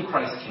believe in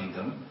Christ's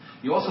kingdom,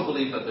 you also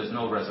believe that there's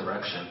no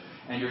resurrection,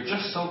 and you're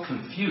just so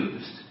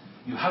confused,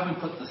 you haven't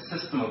put the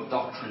system of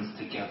doctrines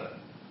together.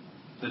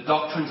 The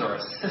doctrines are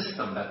a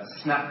system that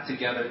snap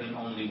together in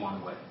only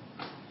one way.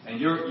 And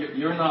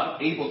you're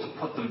not able to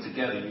put them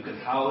together. You can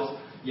house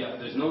yeah,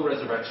 there's no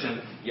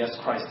resurrection. Yes,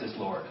 Christ is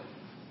Lord.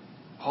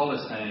 Paul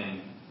is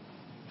saying,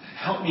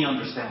 help me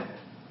understand.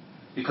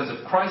 Because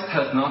if Christ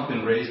has not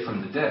been raised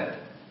from the dead,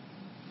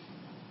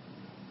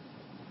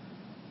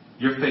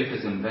 your faith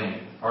is in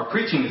vain. Our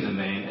preaching is in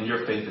vain, and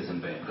your faith is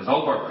in vain. Because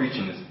all of our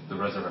preaching is the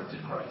resurrected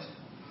Christ.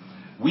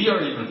 We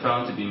are even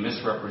found to be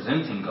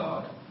misrepresenting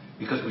God,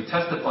 because we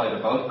testified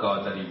about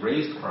God that he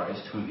raised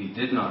Christ, whom he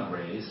did not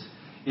raise,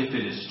 if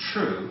it is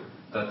true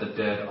that the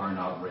dead are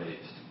not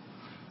raised.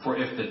 For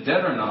if the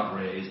dead are not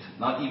raised,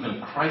 not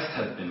even Christ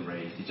has been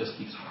raised. He just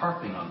keeps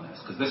harping on this,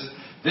 because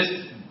this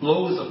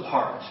blows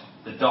apart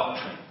the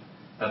doctrine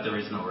that there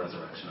is no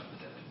resurrection of the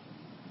dead.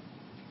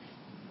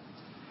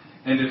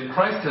 And if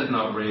Christ has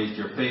not raised,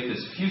 your faith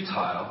is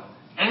futile,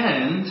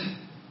 and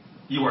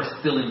you are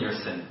still in your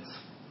sins.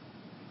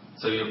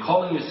 So you're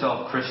calling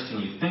yourself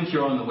Christian, you think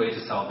you're on the way to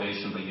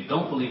salvation, but you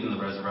don't believe in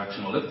the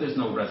resurrection. Well, if there's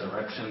no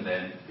resurrection,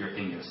 then you're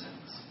in your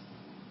sins.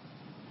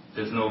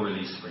 There's no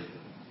release for you.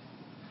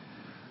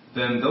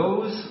 Then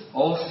those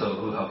also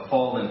who have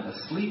fallen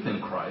asleep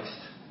in Christ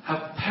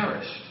have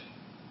perished.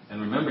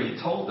 And remember, he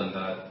told them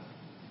that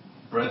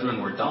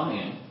brethren were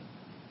dying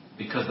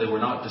because they were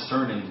not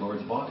discerning the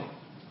Lord's body.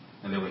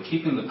 And they were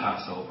keeping the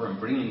Passover and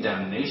bringing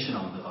damnation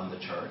on the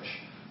church.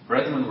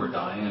 Brethren were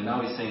dying, and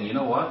now he's saying, you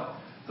know what?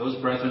 Those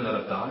brethren that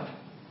have died,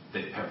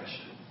 they've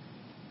perished.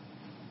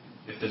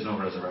 If there's no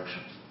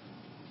resurrection.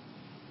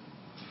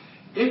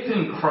 If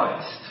in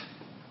Christ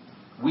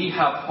we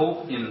have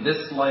hope in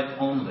this life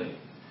only,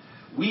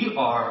 we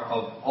are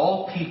of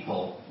all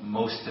people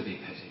most to be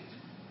pitied.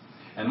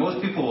 And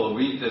most people will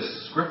read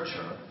this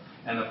scripture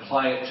and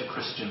apply it to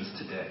Christians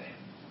today.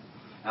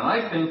 And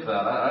I think that,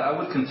 I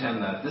would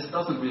contend that this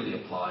doesn't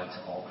really apply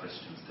to all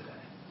Christians today.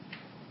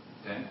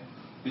 Okay?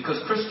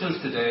 Because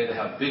Christians today, they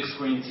have big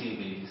screen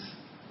TVs,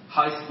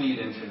 high-speed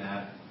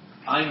internet,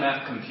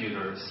 iMac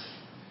computers,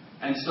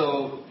 and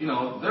so,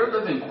 they're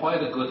living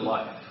quite a good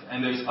life.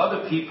 And there's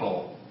other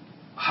people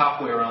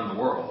halfway around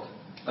the world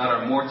that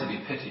are more to be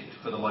pitied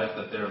for the life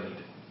that they're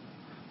leading.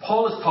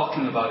 Paul is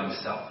talking about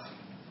himself.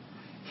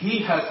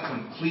 He has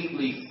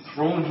completely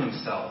thrown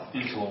himself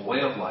into a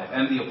way of life,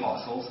 and the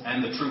apostles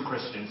and the true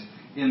Christians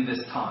in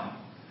this time,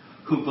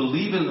 who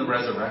believe in the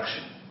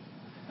resurrection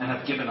and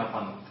have given up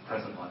on the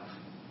present life.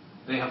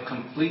 They have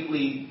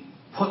completely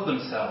put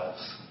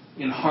themselves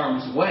in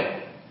harm's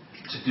way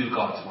to do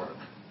God's work.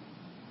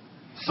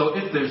 So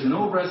if there's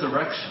no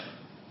resurrection,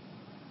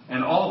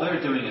 and all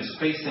they're doing is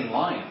facing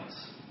lions,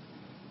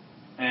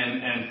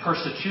 and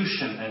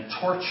persecution, and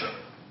torture,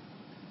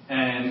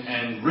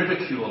 and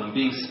ridicule, and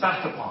being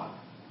spat upon,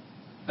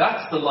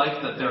 that's the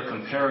life that they're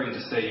comparing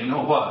to say, you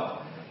know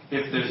what?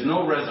 If there's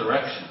no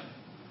resurrection,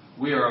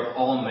 we are of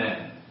all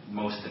men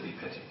most to be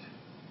pitied.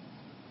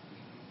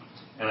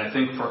 And I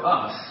think for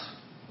us,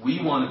 we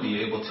want to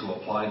be able to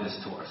apply this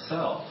to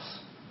ourselves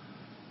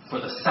for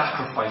the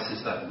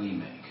sacrifices that we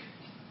make.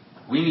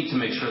 We need to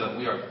make sure that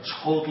we are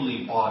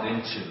totally bought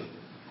into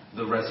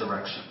the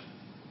resurrection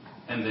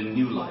and the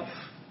new life.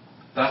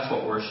 That's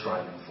what we're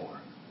striving for.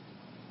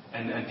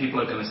 And people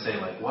are going to say,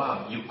 like,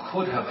 wow, you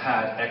could have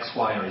had X,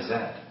 Y, or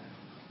Z.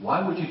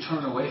 Why would you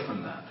turn away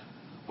from that?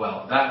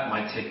 Well, that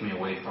might take me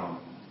away from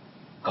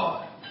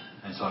God.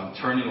 And so I'm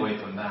turning away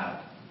from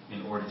that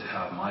in order to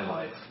have my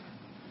life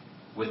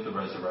with the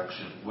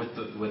resurrection,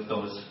 with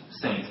those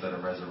saints that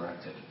are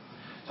resurrected.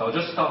 So I'll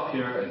just stop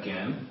here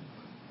again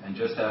and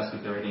just ask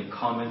if there are any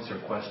comments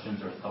or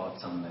questions or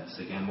thoughts on this.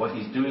 Again, what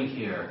he's doing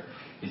here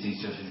is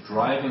he's just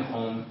driving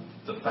home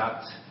the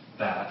fact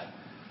that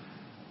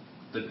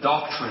the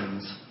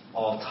doctrines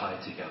all tie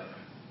together.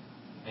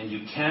 And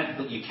you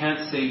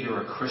can't say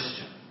you're a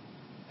Christian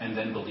and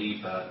then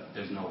believe that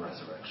there's no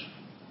resurrection.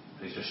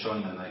 He's just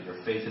showing them that your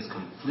faith is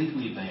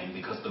completely vain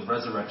because the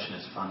resurrection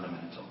is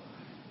fundamental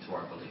to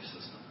our belief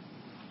system.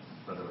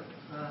 Brother Rick.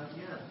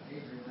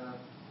 Adrian.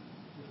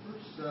 The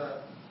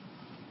first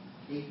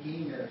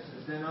 18 there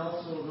says, then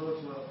also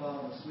those who have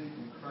fallen asleep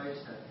in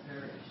Christ have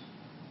perished,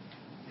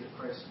 if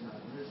Christ is not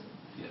risen.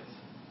 Yes.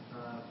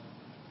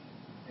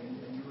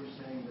 And you were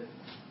saying that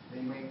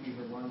they might be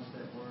the ones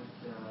that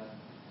weren't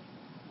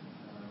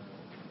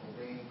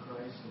obeying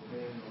Christ,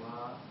 obeying the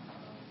law?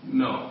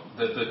 No.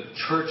 The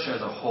church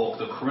as a whole,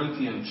 the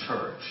Corinthian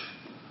church,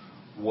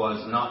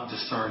 was not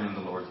discerning the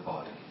Lord's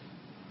body.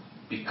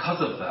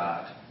 Because of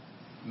that,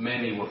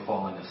 many were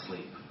falling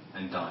asleep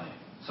and dying.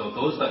 So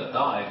those that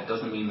died, it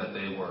doesn't mean that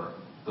they were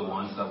the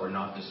ones that were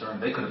not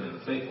discerned. They could have been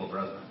the faithful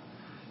brethren.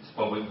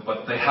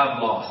 But they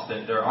have lost.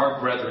 There are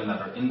brethren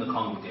that are in the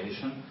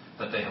congregation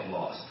that they have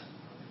lost.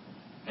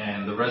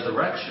 And the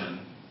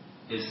resurrection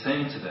is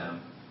saying to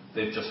them,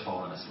 they've just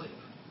fallen asleep.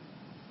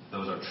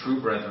 Those are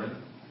true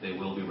brethren. They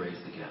will be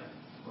raised again.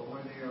 But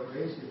when they are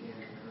raised again,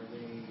 are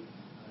they going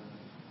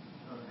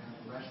to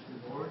have less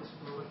rewards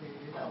for what they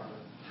did?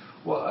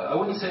 Well, I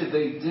wouldn't say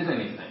they did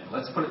anything.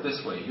 Let's put it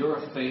this way. You're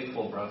a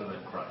faithful brother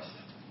in Christ.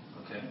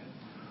 Okay?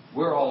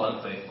 We're all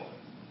unfaithful.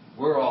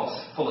 We're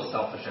all full of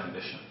selfish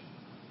ambition.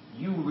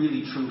 You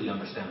really, truly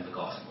understand the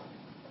gospel.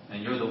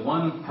 And you're the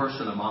one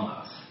person among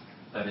us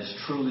that is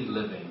truly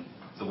living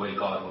the way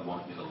God would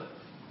want you to live.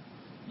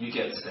 You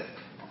get sick.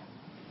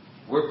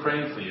 We're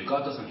praying for you.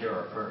 God doesn't hear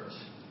our prayers.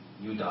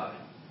 You die.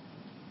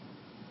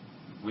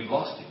 We've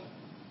lost you.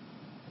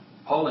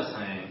 Paul is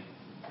saying,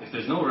 if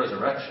there's no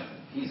resurrection,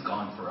 he's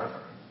gone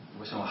forever.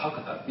 We're saying, well, how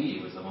could that be?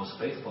 He was the most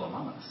faithful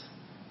among us.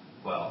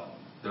 Well,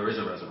 there is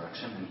a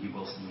resurrection, and you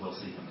will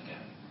see him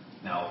again.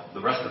 Now,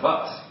 the rest of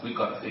us, we've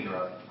got to figure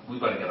out, we've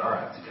got to get our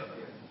act together.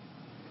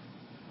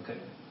 Okay?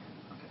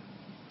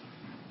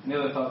 Any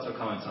other thoughts or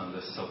comments on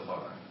this so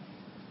far?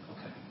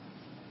 Okay.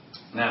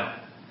 Now,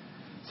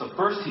 so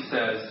first he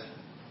says,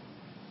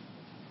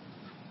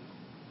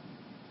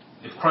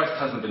 if Christ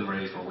hasn't been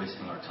raised, we're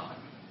wasting our time.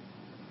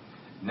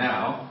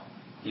 Now,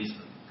 he's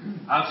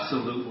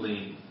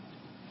absolutely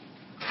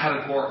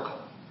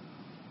categorical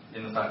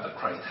in the fact that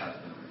Christ has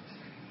been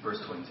raised. Verse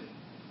 20.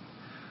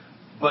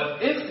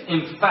 But if,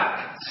 in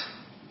fact,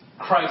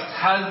 Christ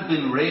has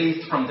been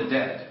raised from the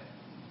dead,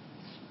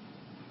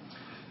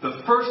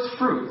 the first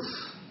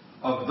fruits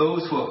of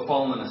those who have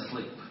fallen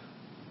asleep.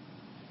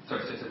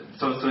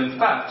 So in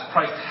fact,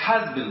 Christ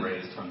has been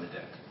raised from the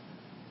dead.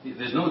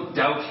 There's no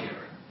doubt here.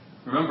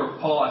 Remember,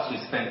 Paul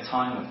actually spent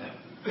time with him.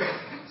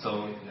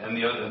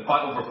 And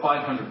over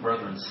 500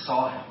 brethren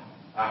saw him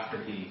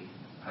after he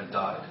had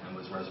died and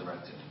was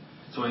resurrected.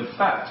 So in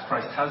fact,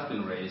 Christ has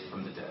been raised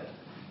from the dead.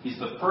 He's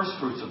the first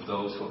fruits of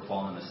those who have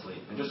fallen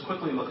asleep. And just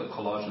quickly look at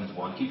Colossians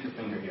 1. Keep your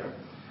finger here.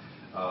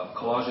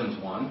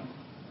 Colossians 1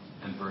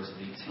 and verse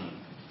 18.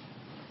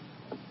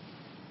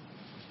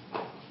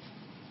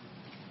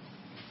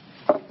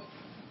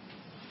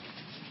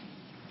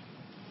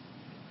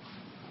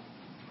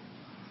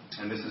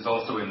 And this is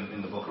also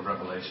in the book of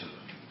Revelation.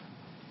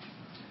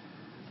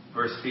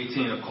 Verse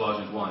 18 of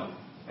Colossians 1.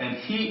 And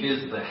he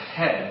is the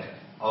head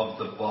of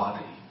the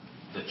body,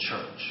 the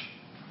church.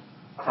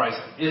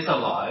 Christ is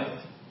alive,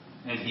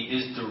 and he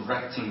is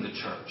directing the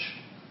church.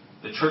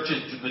 The church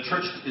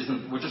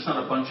isn't, we're just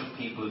not a bunch of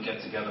people who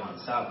get together on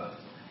Sabbath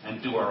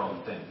and do our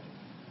own thing.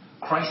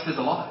 Christ is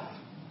alive,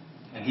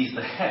 and he's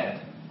the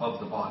head of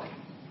the body,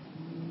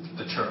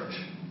 the church.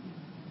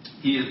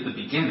 He is the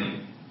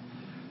beginning,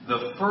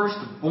 the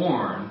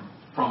firstborn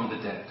from the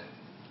dead.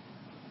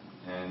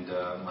 And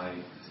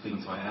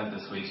speaking to my aunt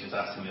this week, she was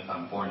asking me if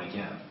I'm born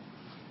again.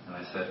 And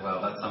I said,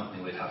 well, that's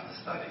something we'd have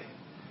to study.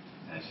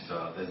 And she said,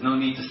 well, there's no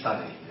need to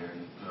study.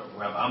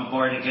 I'm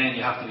born again,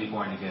 you have to be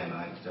born again.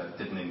 I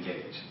didn't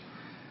engage.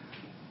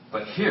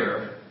 But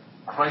here,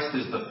 Christ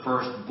is the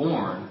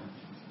firstborn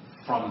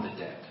from the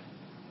dead.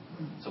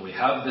 So we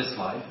have this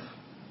life,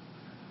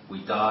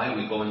 we die,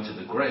 we go into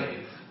the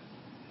grave,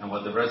 and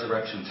what the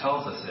resurrection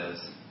tells us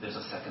is there's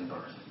a second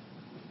birth.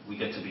 We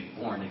get to be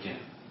born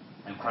again.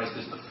 And Christ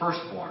is the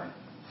firstborn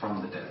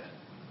from the dead,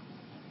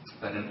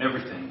 that in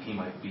everything he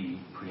might be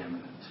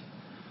preeminent.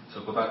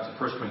 So go back to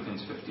 1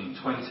 Corinthians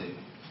 15:20.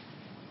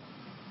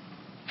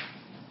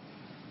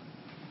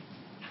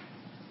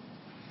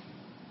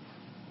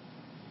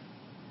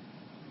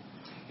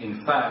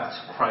 In fact,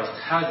 Christ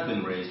has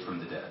been raised from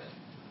the dead,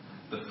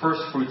 the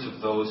first fruits of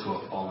those who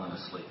have fallen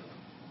asleep.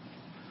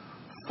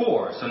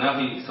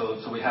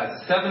 So we had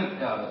seven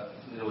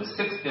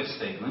if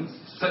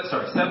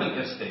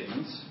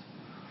statements,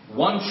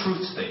 one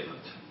truth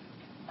statement.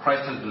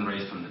 Christ has been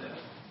raised from the dead.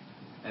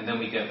 And then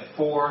we get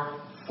four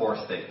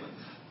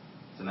statements.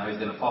 So now he's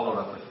going to follow it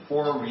up with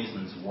 4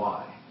 reasons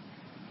why.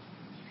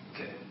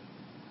 Okay.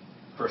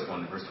 First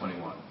one, verse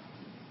 21.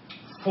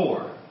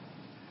 For,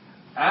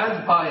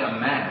 as by a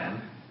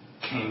man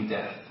came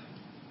death.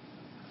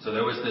 So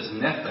there was this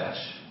nephesh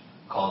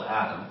called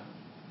Adam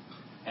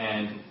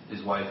and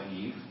his wife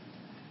Eve,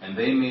 and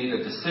they made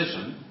a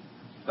decision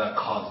that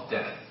caused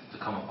death to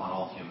come upon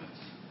all humans.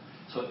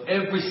 So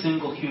every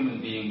single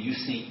human being you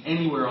see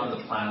anywhere on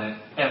the planet,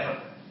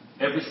 ever,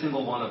 every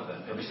single one of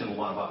them, every single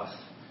one of us,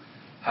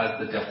 has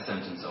the death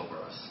sentence over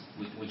us.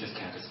 We just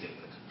can't escape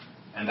it.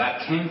 And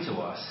that came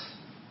to us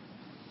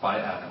by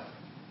Adam.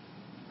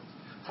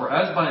 For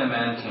as by a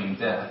man came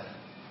death,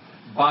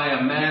 by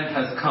a man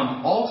has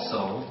come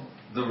also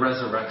the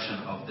resurrection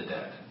of the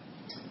dead.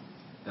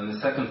 Then the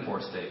second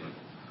statement.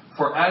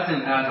 For as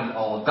in Adam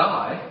all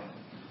die,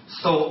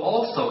 so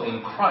also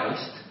in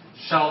Christ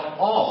shall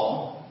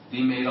all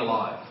be made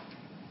alive.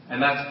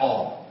 And that's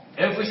all.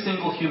 Every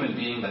single human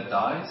being that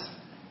dies,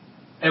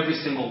 every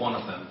single one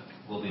of them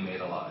will be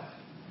made alive.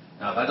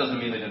 Now that doesn't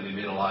mean they're going to be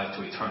made alive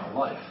to eternal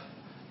life.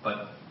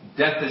 But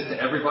death is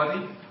to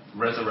everybody,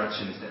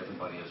 resurrection is to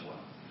everybody as well.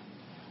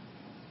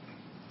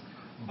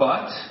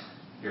 But,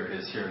 here it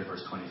is here in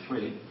verse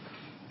 23,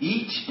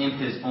 each in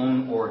his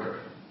own order.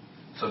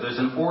 So there's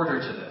an order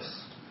to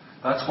this.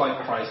 That's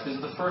why Christ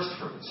is the first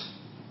fruits.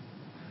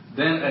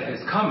 Then at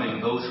his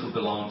coming, those who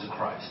belong to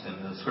Christ.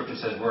 And the scripture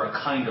says we're a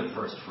kind of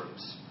first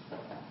fruits.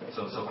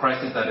 So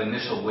Christ is that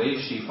initial wave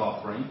sheaf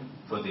offering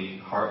for the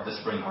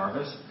spring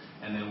harvest.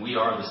 And then we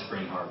are the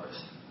spring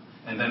harvest.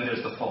 And then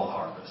there's the fall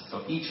harvest.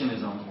 So each in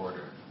his own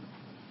order.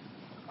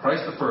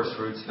 Christ the first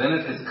fruits. Then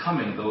at his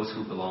coming, those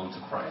who belong to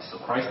Christ. So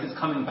Christ is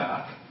coming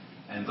back.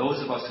 And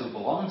those of us who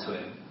belong to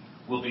him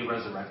will be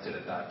resurrected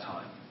at that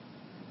time.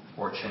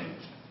 Or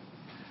changed.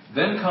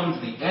 Then comes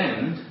the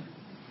end,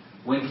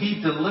 when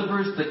he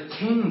delivers the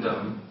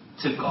kingdom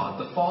to God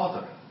the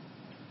Father.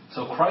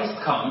 So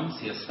Christ comes,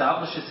 he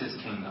establishes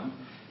his kingdom,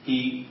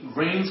 he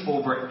reigns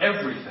over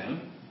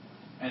everything,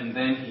 and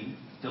then he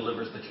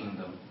delivers the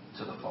kingdom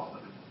to the Father.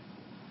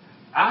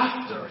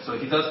 After, so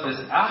he does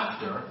this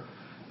after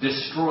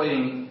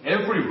destroying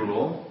every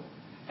rule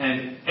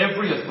and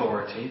every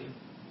authority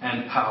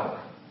and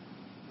power.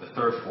 The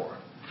third four.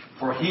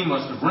 For he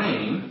must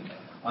reign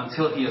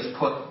until he has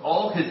put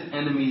all his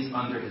enemies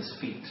under his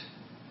feet.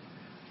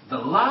 The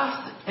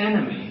last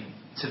enemy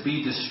to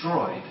be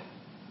destroyed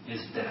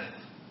is death.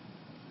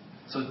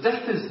 So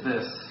death is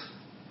this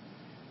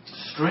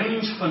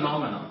strange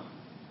phenomenon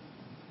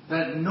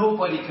that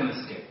nobody can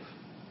escape.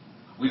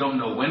 We don't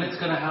know when it's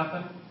going to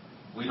happen.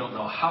 We don't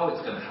know how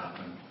it's going to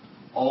happen.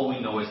 All we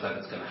know is that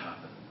it's going to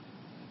happen.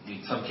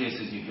 In some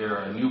cases you hear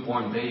a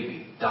newborn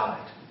baby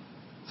died.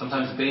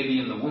 Sometimes a baby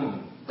in the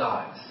womb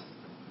dies.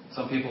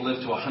 Some people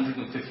live to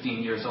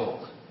 115 years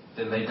old.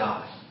 Then they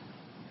die.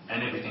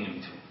 And everything in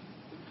between.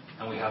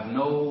 And we have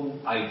no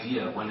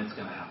idea when it's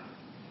going to happen.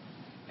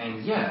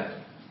 And yet,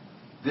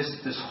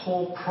 this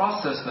whole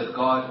process that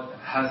God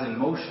has in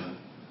motion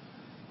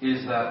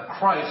is that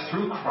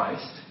through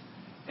Christ,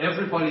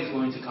 everybody's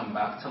going to come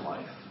back to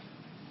life.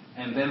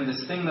 And then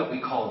this thing that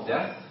we call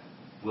death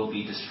will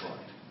be destroyed.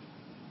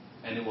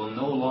 And it will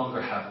no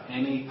longer have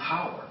any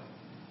power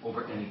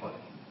over anybody.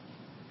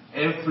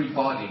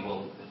 Everybody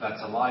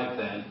that's alive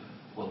then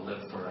will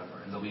live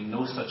forever. And there'll be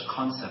no such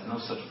concept, no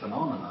such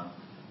phenomenon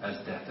as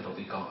death. It'll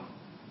be gone.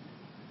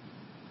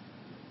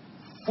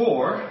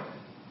 For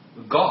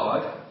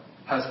God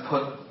has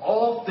put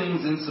all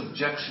things in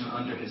subjection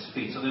under his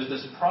feet. So there's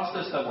this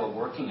process that we're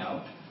working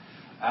out.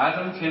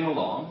 Adam came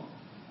along,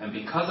 and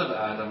because of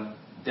Adam,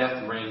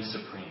 death reigns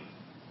supreme.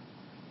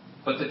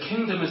 But the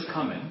kingdom is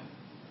coming.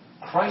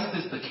 Christ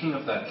is the king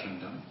of that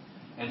kingdom,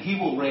 and he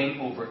will reign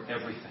over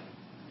everything.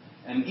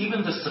 And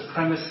even the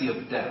supremacy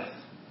of death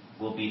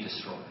will be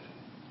destroyed.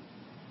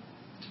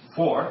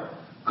 For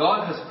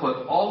God has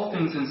put all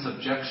things in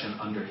subjection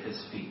under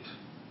his feet.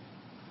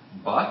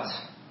 But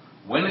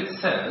when it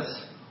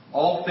says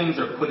all things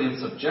are put in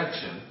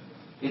subjection,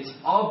 it's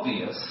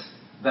obvious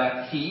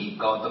that he,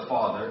 God the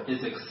Father,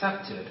 is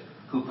accepted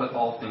who put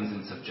all things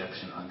in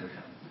subjection under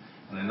him.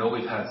 And I know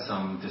we've had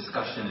some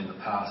discussion in the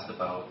past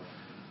about,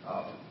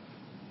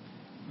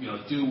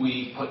 do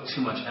we put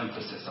too much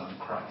emphasis on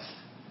Christ?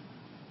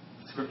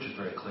 Scripture is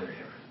very clear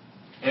here.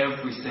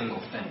 Every single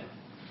thing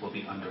will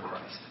be under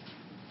Christ.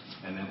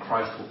 And then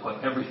Christ will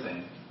put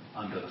everything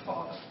under the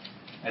Father.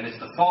 And it's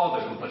the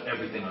Father who put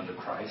everything under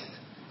Christ.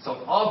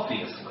 So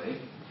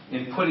obviously,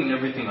 in putting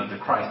everything under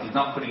Christ, he's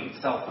not putting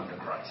himself under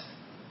Christ.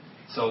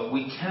 So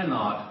we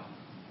cannot,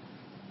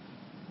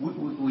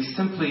 we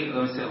simply,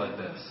 let me say it like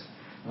this.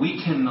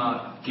 We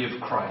cannot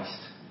give Christ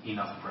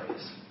enough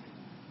praise.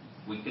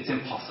 It's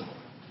impossible.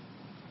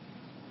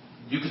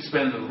 You could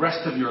spend the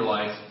rest of your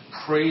life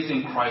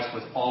praising Christ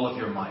with all of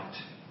your might.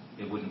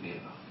 It wouldn't be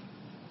enough.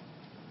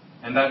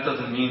 And that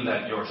doesn't mean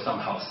that you're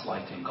somehow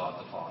slighting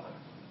God the Father.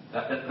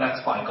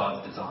 That's by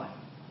God's design.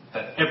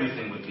 That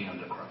everything would be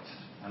under Christ.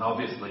 And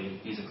obviously,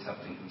 he's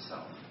accepting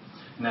himself.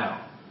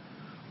 Now,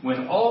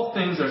 when all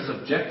things are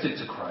subjected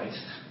to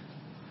Christ,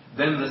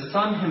 then the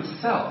Son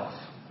himself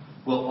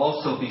will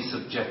also be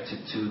subjected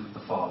to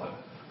the Father,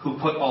 who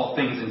put all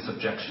things in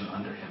subjection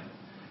under him,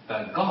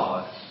 that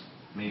God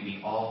may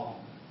be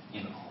all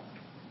in all.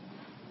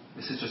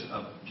 This is just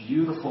a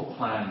beautiful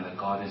plan that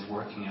God is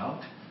working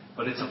out,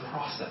 but it's a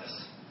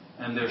process,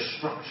 and there's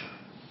structure.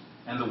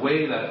 And the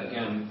way that,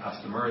 again,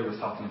 Pastor Murray was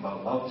talking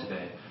about love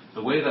today,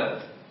 the way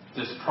that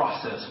this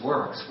process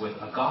works with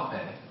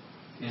agape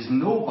is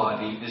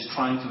nobody is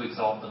trying to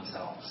exalt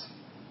themselves.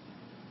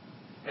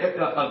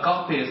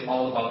 Agape is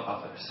all about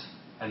others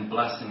and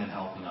blessing and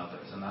helping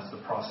others, and that's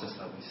the process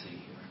that we see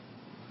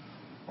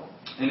here.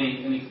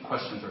 Any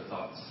questions or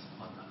thoughts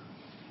on that?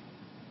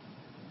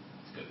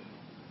 It's good.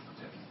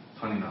 Okay.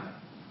 29.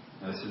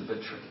 Now, this is a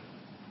bit tricky,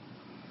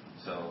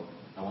 so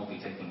I won't be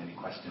taking any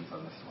questions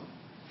on this one.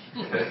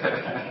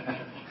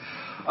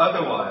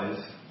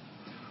 Otherwise,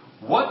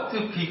 what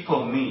do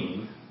people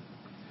mean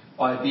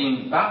by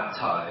being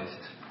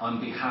baptized on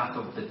behalf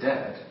of the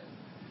dead?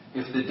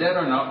 If the dead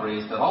are not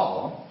raised at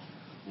all,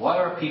 why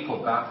are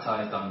people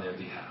baptized on their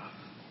behalf?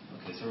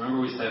 Okay, so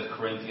remember we said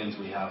Corinthians,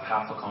 we have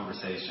half a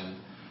conversation.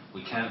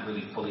 We can't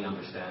really fully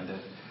understand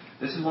it.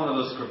 This is one of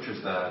those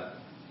scriptures that,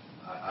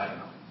 I don't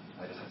know.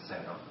 I just have to say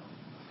I don't know.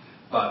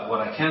 But what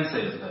I can say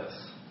is this.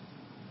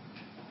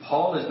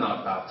 Paul is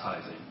not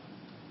baptizing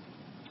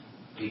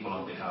people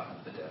on behalf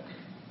of the dead.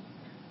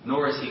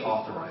 Nor is he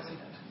authorizing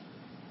it.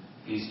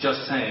 He's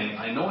just saying,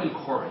 I know in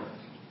Corinth,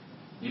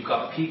 you've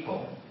got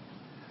people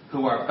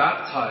who are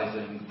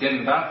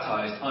getting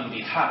baptized on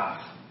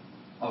behalf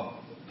of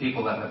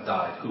people that have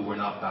died who were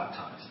not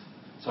baptized.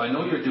 So I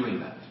know you're doing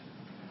that.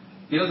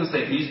 He doesn't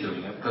say he's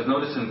doing it, because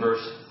notice in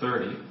verse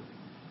 30,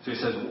 so he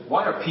says,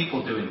 why are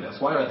people doing this?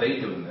 Why are they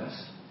doing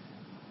this?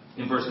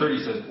 In verse 30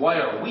 he says, why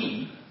are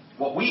we?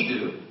 What we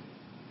do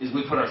is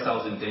we put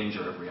ourselves in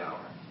danger every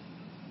hour.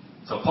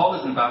 So Paul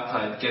isn't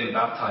getting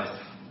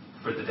baptized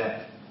for the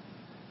dead,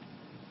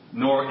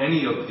 nor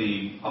any of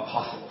the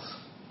apostles.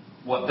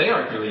 What they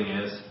are doing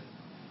is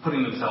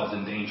putting themselves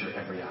in danger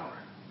every hour.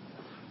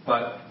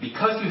 But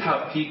because you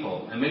have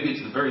people, and maybe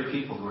it's the very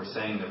people who are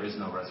saying there is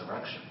no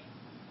resurrection,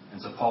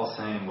 and so Paul's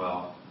saying,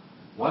 well,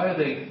 why are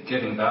they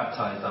getting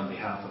baptized on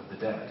behalf of the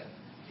dead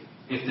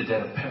if the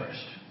dead have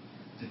perished?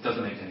 It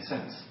doesn't make any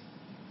sense.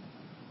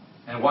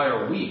 And why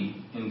are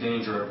we in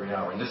danger every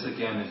hour? And this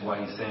again is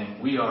why he's saying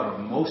we are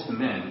most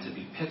men to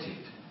be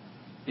pitied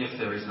if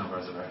there is no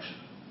resurrection.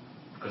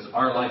 Because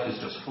our life is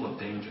just full of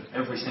danger.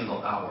 Every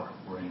single hour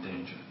we're in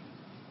danger.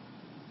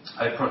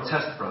 I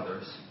protest,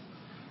 brothers,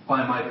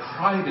 by my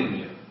pride in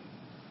you,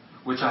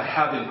 which I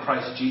have in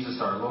Christ Jesus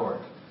our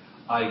Lord,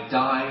 I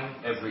die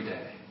every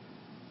day.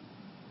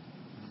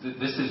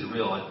 This is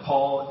real. Like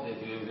Paul,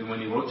 when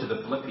he wrote to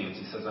the Philippians,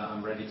 he says,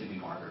 I'm ready to be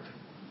martyred.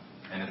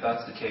 And if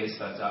that's the case,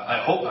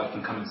 I hope I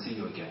can come and see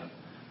you again.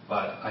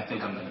 But I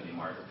think I'm going to be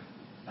martyred.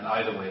 And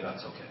either way,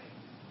 that's okay.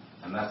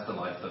 And that's the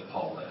life that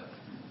Paul led.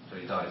 So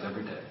he dies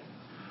every day.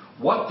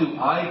 What do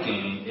I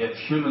gain if,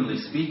 humanly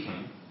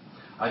speaking,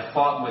 I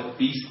fought with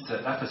beasts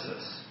at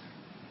Ephesus?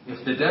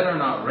 If the dead are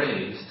not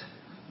raised,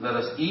 let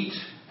us eat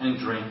and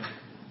drink,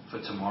 for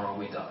tomorrow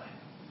we die.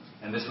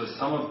 And this was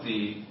some of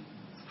the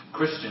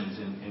Christians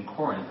in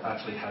Corinth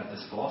actually had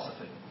this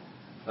philosophy,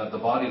 that the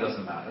body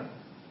doesn't matter.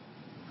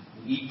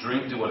 We eat,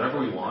 drink, do whatever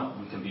we want.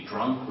 We can be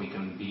drunk, we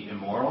can be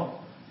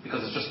immoral,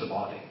 because it's just the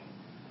body.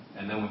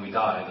 And then when we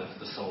die,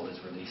 the soul is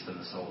released and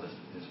the soul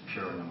is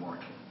pure and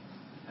immortal.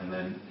 And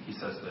then he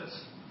says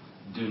this,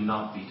 do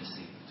not be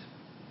deceived.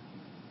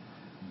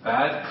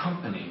 Bad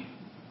company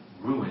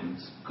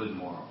ruins good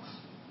morals.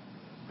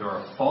 There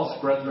are false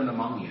brethren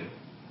among you.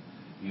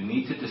 You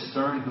need to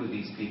discern who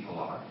these people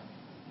are.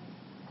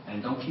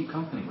 And don't keep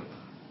company with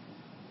them.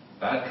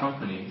 Bad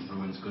company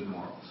ruins good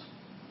morals.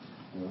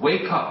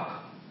 Wake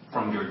up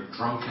from your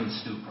drunken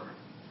stupor,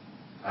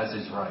 as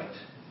is right,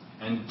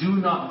 and do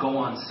not go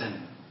on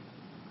sinning.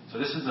 So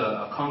this is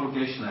a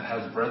congregation that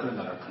has brethren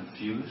that are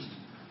confused,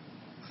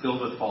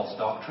 filled with false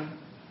doctrine.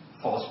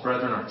 False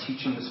brethren are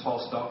teaching this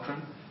false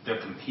doctrine. They're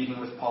competing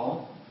with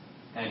Paul.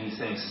 And he's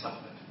saying,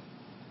 stop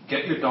it.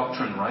 Get your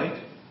doctrine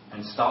right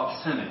and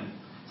stop sinning.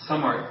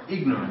 Some are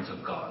ignorant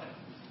of God.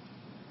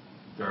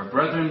 There are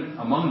brethren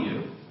among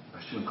you,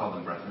 I shouldn't call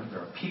them brethren, there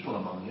are people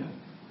among you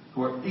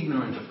who are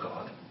ignorant of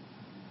God.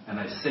 And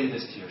I say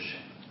this to your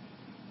shame.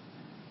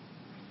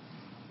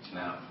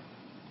 Now,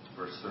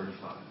 verse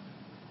 35.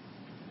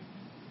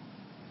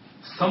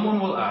 Someone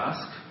will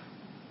ask,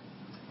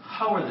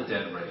 how are the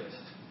dead raised?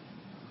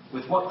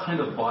 With what kind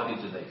of body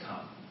do they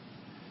come?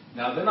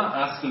 Now, they're not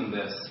asking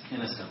this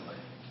innocently.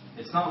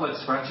 It's not like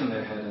scratching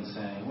their head and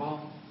saying,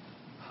 well,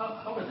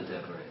 how are the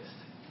dead raised?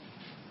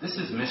 This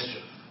is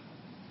mischief.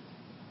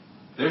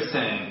 They're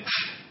saying,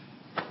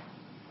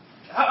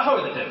 how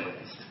are the dead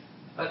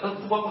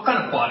raised? What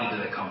kind of body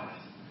do they come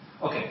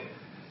with? Okay,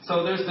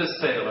 so there's this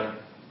sailor,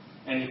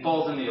 and he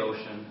falls in the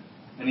ocean,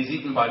 and he's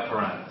eaten by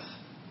piranhas.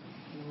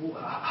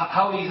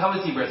 How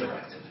is he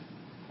resurrected?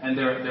 And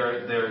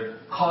they're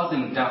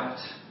causing doubt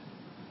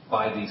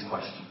by these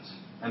questions.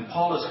 And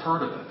Paul has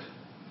heard of it.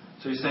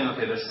 So he's saying,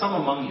 okay, there's some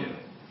among you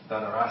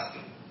that are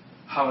asking,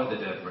 how are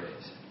the dead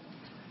raised?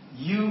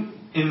 You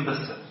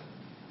imbecile.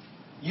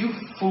 You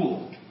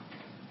fool.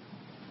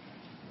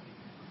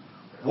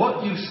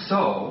 What you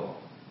sow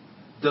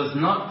does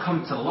not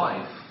come to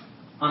life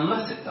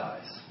unless it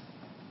dies.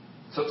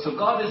 So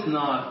God is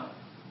not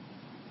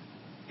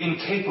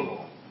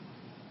incapable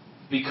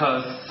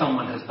because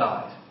someone has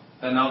died.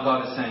 And now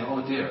God is saying,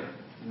 oh dear,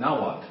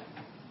 now what?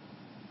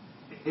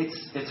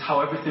 It's how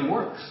everything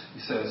works. He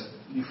says,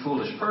 you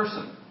foolish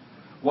person.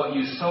 What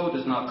you sow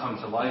does not come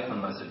to life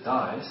unless it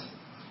dies.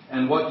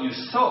 And what you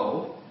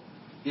sow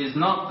is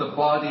not the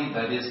body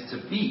that is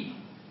to be.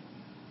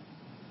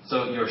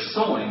 So you're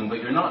sowing, but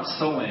you're not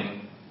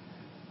sowing.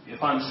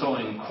 If I'm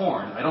sowing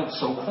corn, I don't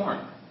sow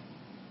corn.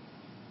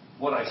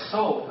 What I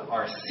sow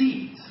are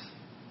seeds.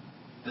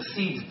 The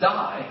seeds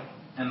die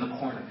and the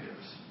corn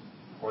appears,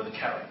 or the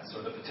carrots,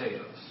 or the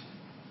potatoes.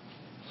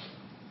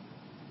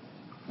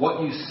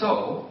 What you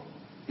sow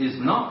is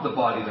not the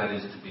body that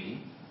is to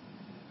be,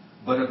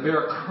 but a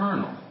bare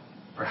kernel,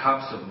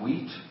 perhaps of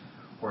wheat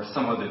or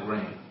some other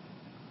grain.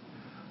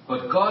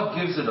 But God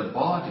gives it a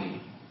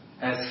body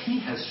as He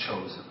has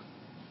chosen,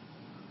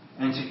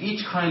 and to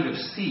each kind of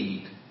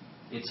seed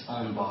its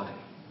own body.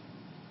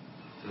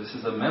 So this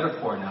is a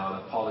metaphor now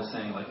that Paul is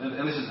saying,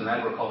 and this is an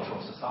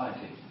agricultural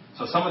society.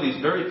 So some of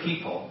these very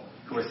people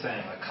who are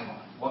saying, come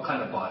on, what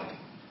kind of body?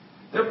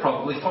 They're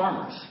probably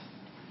farmers,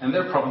 and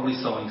they're probably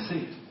sowing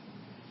seed.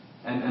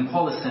 And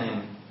Paul is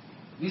saying,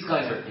 these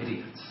guys are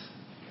idiots.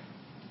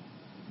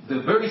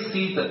 The very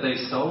seed that they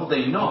sow,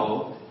 they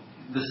know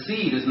the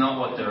seed is not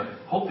what they're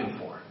hoping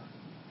for.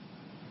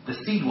 The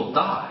seed will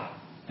die,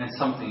 and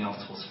something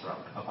else will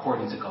sprout,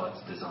 according to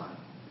God's design.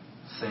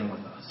 Same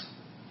with us.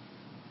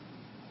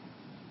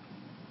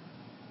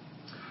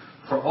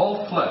 For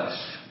all flesh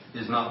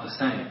is not the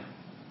same,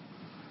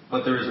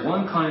 but there is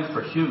one kind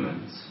for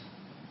humans,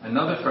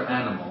 another for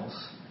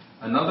animals,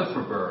 another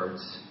for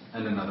birds,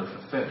 and another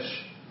for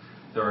fish.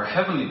 There are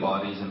heavenly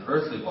bodies and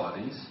earthly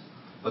bodies,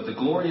 but the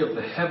glory of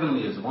the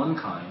heavenly is one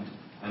kind,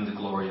 and the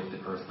glory of the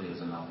earthly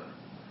is another.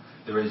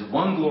 There is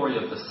one glory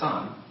of the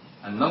sun,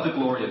 another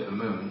glory of the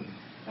moon,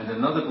 and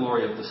another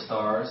glory of the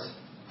stars,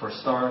 for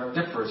star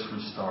differs from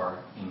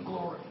star in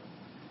glory.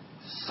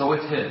 So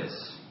it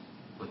is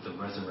with the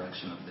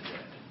resurrection of the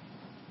dead.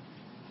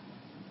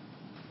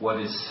 What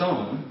is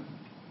sown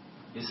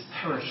is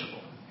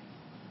perishable.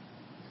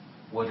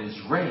 What is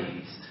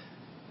raised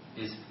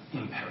is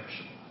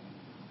imperishable.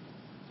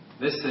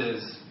 This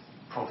is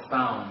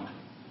profound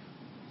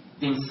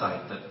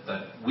insight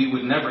that we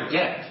would never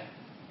get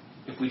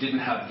if we didn't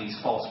have these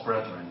false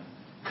brethren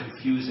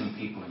confusing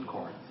people in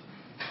Corinth.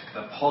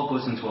 That Paul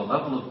goes into a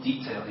level of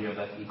detail here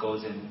that he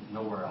goes in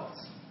nowhere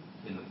else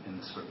in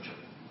the scripture.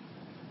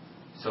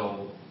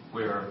 So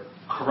we're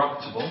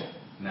corruptible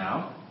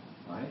now,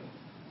 right?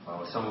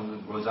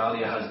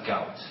 Rosalia has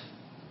gout.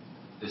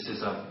 This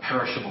is a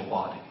perishable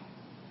body.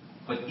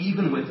 But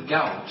even with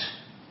gout,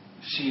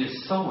 she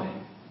is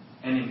sowing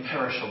an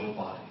imperishable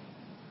body.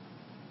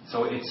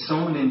 So it's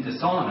sown in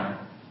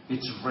dishonor,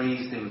 it's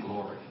raised in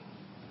glory.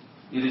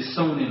 It is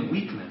sown in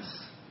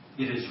weakness,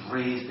 it is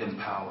raised in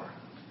power.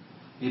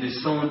 It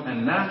is sown a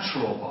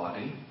natural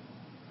body,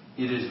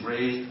 it is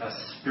raised a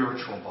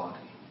spiritual body.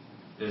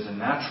 There's a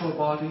natural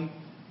body,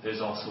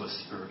 there's also a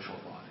spiritual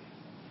body.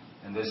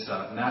 And this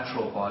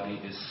natural body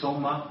is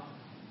soma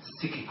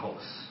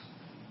psychikos.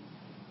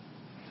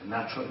 The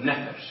natural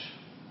nephesh.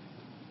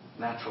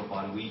 Natural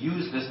body. We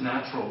use this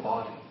natural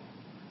body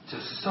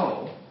to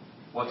sow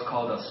what's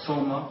called a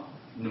soma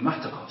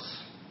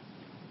pneumatikos.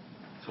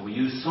 So we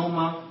use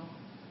soma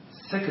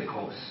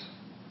psychikos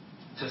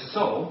to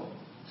sow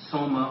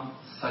soma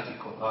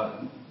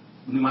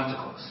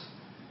pneumatikos.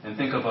 And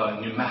think of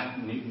a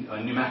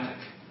pneumatic.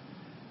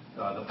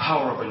 The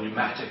power of a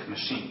pneumatic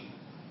machine.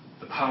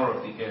 The power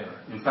of the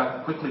air. In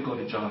fact, quickly go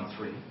to John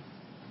 3.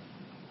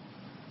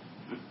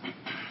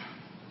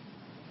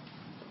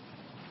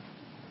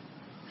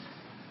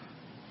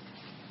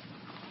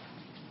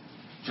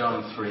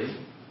 John 3.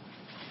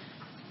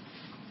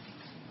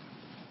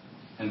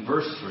 And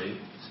verse 3,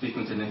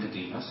 speaking to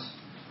Nicodemus,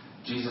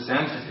 Jesus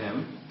answered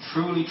him,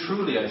 "Truly,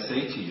 truly, I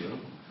say to you,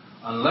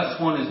 unless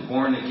one is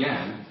born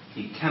again,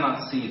 he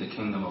cannot see the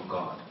kingdom of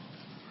God."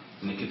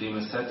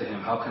 Nicodemus said to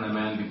him, "How can a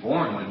man be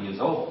born when he is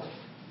old?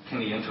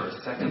 Can he enter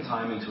a second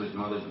time into his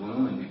mother's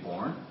womb and be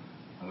born?"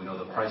 And we know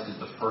that Christ is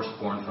the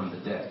firstborn from the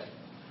dead.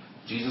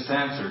 Jesus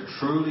answered,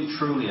 "Truly,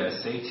 truly, I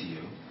say to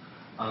you,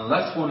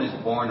 unless one is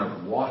born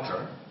of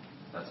water,"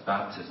 that's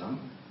baptism,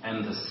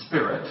 "and the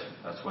Spirit,"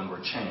 that's when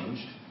we're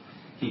changed,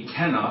 he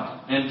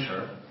cannot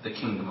enter the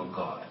kingdom of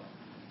God.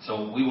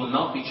 So we will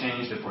not be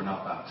changed if we're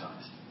not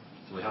baptized.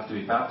 So we have to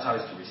be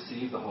baptized to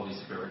receive the Holy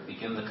Spirit,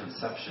 begin the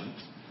conception,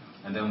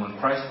 and then when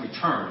Christ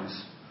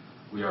returns,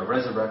 we are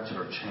resurrected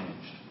or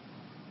changed.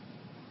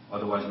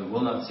 Otherwise, we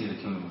will not see the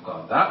kingdom of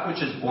God. That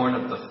which is born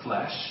of the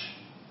flesh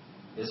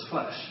is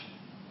flesh.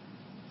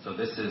 So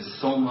this is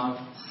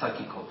soma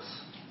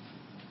psychikos.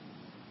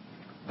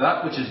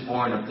 That which is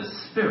born of the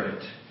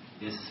Spirit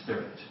is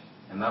spirit.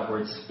 And that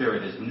word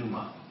spirit is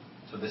pneuma.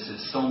 So this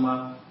is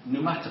soma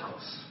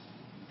pneumatikos.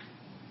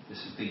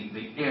 This is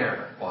the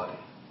air body.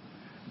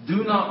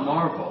 "Do not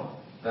marvel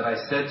that I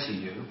said to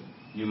you,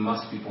 you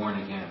must be born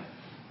again."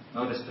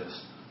 Notice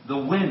this. "The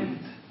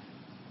wind,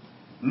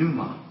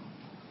 pneuma,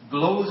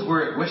 blows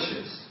where it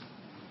wishes,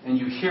 and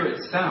you hear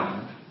its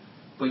sound,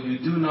 but you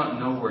do not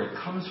know where it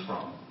comes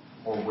from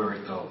or where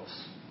it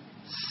goes.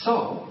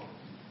 So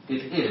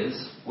it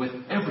is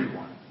with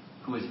everyone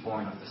who is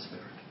born of the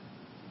Spirit."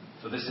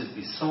 So this is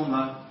the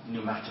soma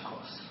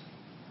pneumatikos.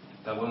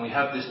 That when we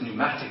have this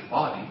pneumatic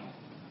body,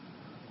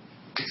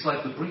 it's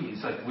like the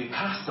breeze. Like we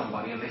pass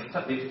somebody and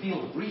they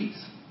feel the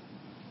breeze,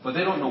 but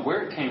they don't know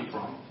where it came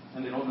from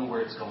and they don't know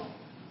where it's going.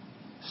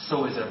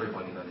 So is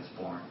everybody that is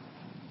born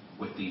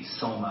with the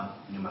soma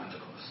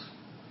pneumatikos.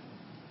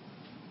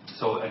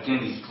 So again,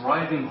 he's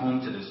driving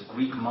home to this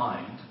Greek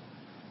mind.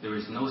 There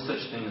is no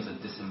such thing as a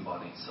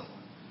disembodied soul.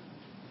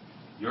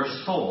 Your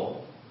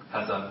soul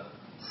has a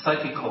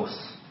psychikos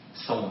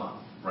soma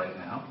right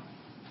now.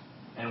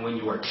 And when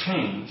you are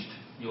changed,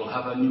 you will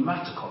have a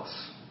pneumatikos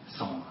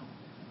soma.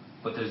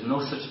 But there's no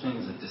such thing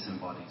as a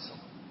disembodied soul.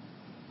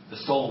 The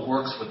soul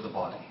works with the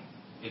body.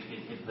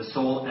 The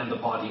soul and the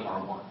body are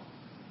one.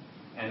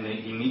 And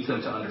he needs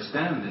them to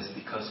understand this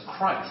because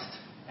Christ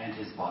and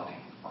his body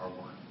are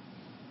one.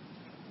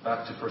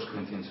 Back to 1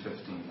 Corinthians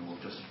 15, and we'll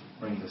just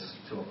bring this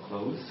to a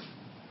close.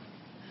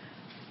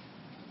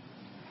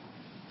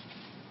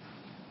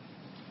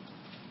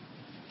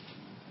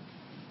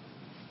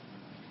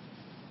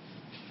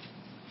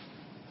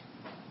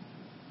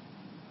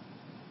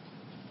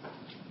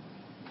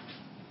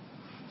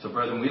 So,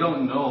 brethren, we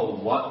don't know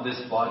what this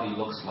body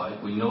looks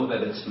like. We know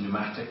that it's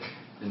pneumatic,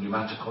 the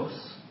pneumatikos.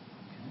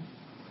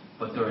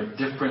 But there are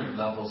different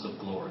levels of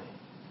glory.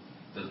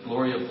 The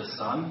glory of the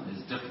sun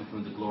is different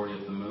from the glory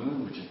of the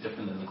moon, which is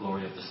different than the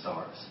glory of the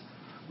stars.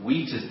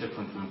 Wheat is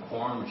different from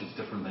corn, which is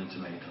different than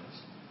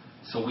tomatoes.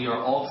 So we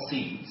are all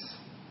seeds,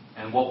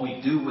 and what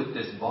we do with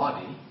this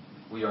body,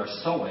 we are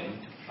sowing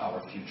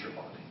our future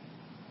body.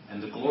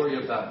 And the glory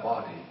of that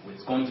body,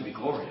 it's going to be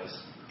glorious.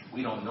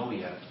 We don't know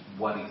yet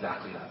what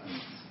exactly that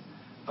means.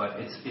 But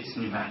it's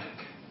pneumatic.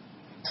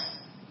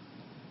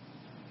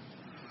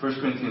 1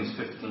 Corinthians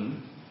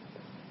 15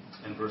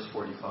 and verse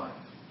 45.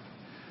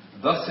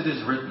 Thus it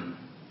is written,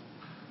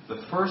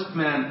 the first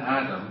man,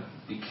 Adam,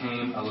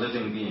 became a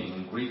living being.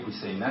 In Greek we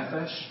say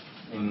nephesh.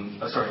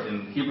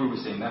 In Hebrew we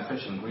say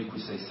nephesh. In Greek we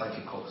say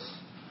psychikos.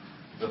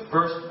 The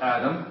first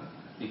Adam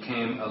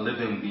became a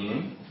living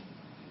being.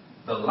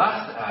 The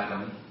last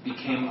Adam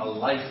became a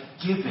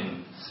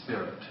life-giving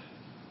spirit.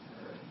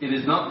 It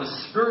is not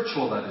the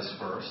spiritual that is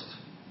first,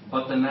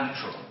 but the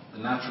natural. The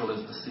natural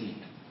is the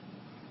seed.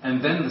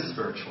 And then the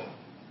spiritual.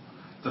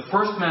 The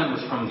first man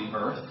was from the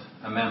earth,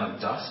 a man of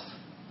dust.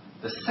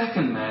 The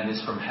second man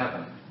is from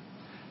heaven.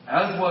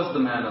 As was the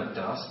man of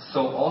dust,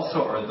 so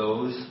also are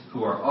those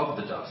who are of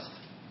the dust.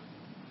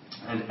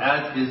 And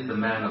as is the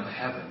man of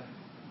heaven,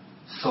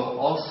 so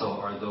also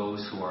are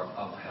those who are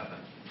of heaven.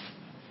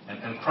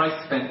 And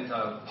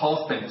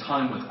Paul spent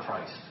time with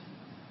Christ.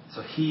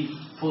 So he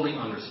fully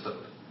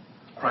understood.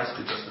 Christ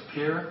could just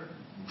appear,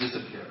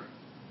 disappear.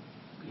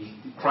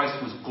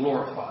 Christ was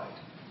glorified.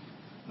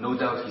 No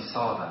doubt he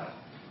saw that.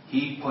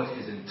 He put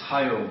his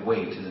entire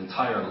weight, his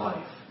entire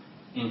life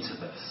into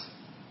this.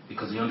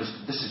 Because he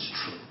understood this is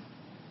true.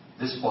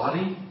 This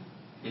body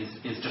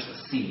is just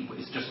a seed.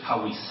 It's just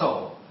how we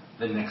sow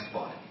the next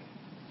body.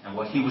 And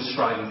what he was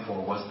striving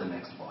for was the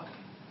next body.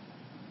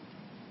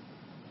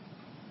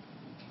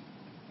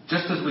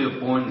 Just as we have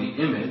borne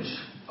the image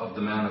of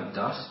the man of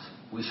dust,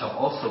 we shall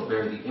also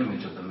bear the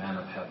image of the man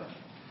of heaven.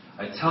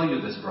 I tell you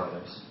this,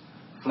 brothers,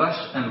 flesh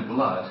and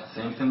blood,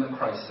 same thing that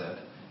Christ said,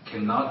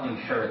 cannot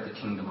inherit the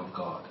kingdom of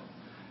God,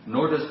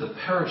 nor does the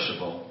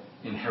perishable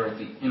inherit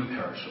the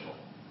imperishable.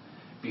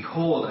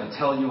 Behold, I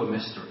tell you a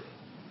mystery.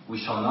 We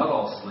shall not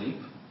all sleep,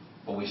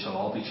 but we shall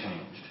all be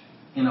changed.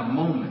 In a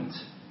moment,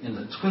 in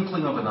the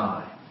twinkling of an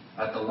eye,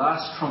 at the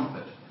last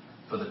trumpet,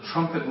 for the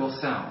trumpet will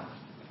sound,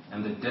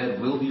 and the dead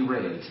will be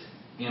raised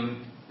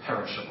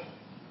imperishable,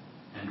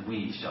 and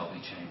we shall be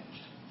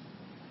changed.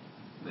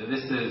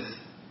 This is,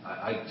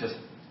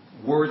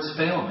 words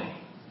fail me.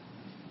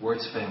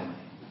 Words fail me.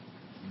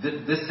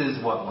 This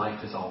is what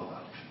life is all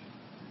about.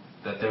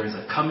 That there is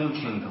a coming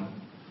kingdom.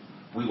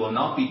 We will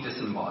not be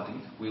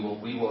disembodied. We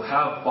will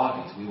have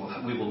bodies. We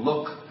will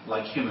look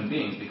like human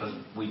beings because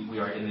we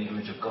are in the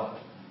image of God.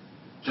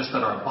 Just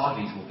that our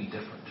bodies will be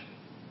different.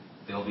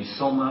 They'll be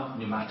soma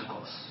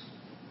pneumatikos.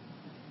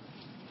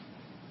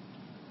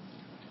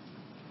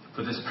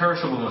 For this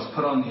perishable must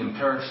put on the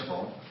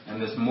imperishable, and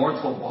this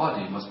mortal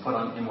body must put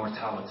on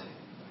immortality.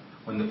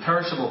 When the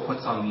perishable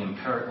puts on the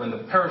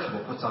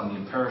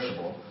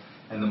imperishable,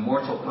 and the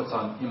mortal puts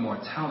on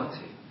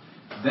immortality,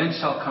 then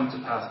shall come to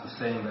pass the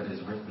saying that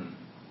is written,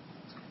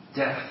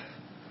 death,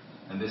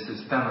 and this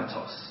is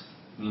thanatos,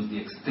 means the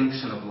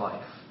extinction of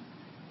life.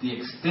 The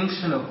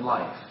extinction of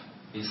life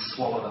is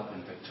swallowed up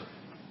in victory.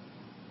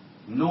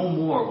 No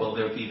more will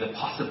there be the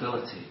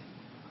possibility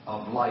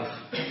of life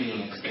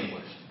being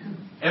extinguished.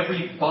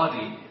 Every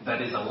body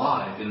that is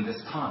alive in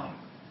this time,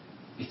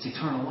 it's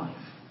eternal life.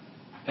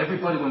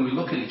 Everybody, when we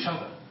look at each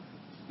other,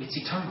 it's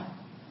eternal.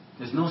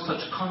 There's no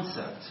such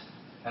concept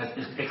as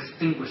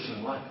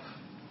extinguishing life.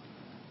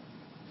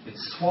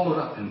 It's swallowed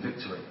up in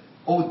victory.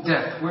 O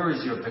death, where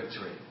is your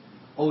victory?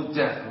 O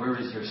death, where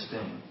is your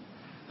sting?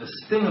 The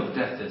sting of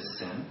death is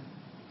sin,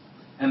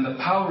 and the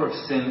power of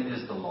sin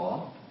is the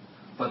law.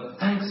 But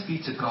thanks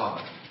be to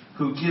God,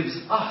 who gives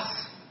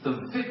us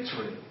the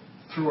victory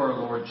through our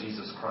Lord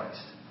Jesus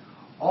Christ.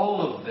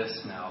 All of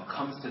this now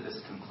comes to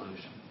this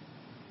conclusion.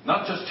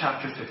 Not just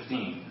chapter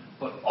 15,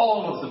 but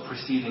all of the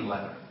preceding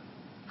letter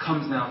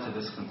comes now to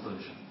this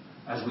conclusion.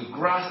 As we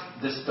grasp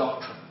this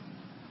doctrine,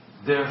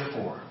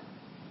 therefore,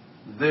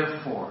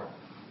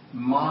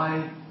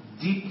 my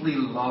deeply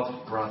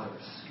loved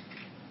brothers,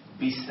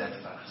 be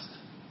steadfast.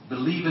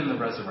 Believe in the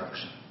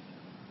resurrection.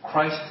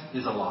 Christ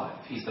is alive.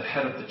 He's the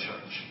head of the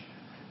church.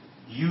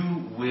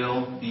 You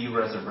will be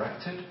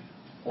resurrected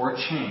or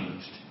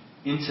changed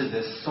into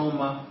this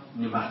soma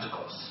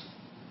pneumatikos.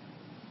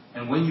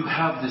 And when you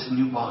have this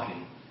new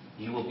body,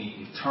 you will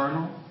be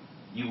eternal.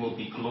 You will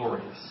be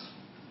glorious.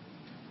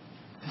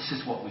 This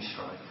is what we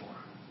strive for.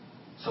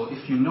 So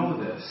if you know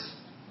this,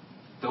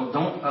 don't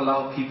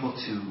allow people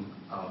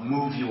to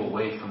move you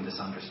away from this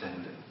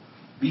understanding.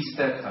 Be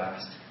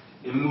steadfast,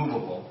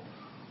 immovable,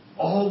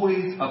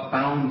 always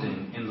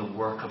abounding in the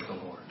work of the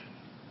Lord.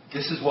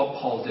 This is what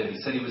Paul did. He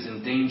said he was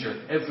in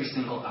danger every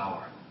single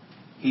hour.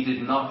 He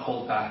did not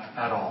hold back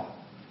at all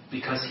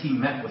because he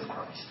met with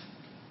Christ.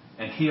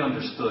 And he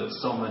understood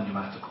soma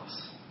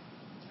pneumatikos.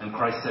 And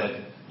Christ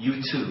said,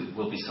 you too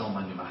will be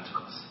soma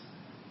pneumatikos.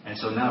 And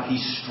so now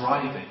he's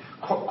striving.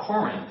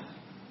 Corinth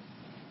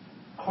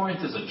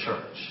is a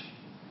church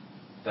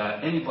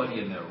that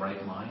anybody in their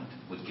right mind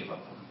would give up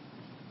on.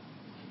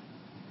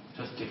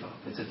 Just give up.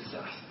 It's a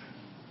disaster.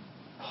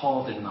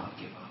 Paul did not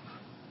give up.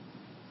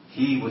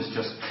 he was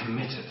just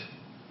committed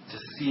to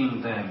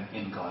seeing them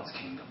in God's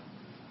kingdom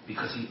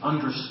because he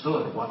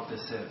understood what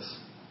this is.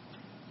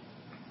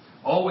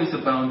 Always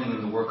abounding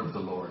in the work of the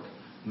Lord,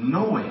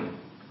 knowing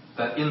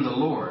that in the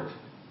Lord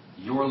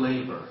your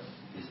labor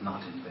is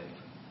not in vain.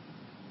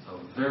 So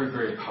very,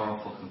 very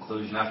powerful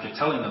conclusion. After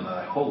telling them that,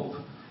 I hope,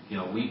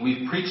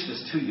 we've preached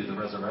this to you, the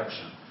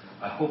resurrection.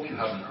 I hope you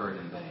haven't heard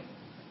in vain.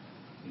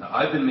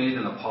 I've been made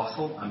an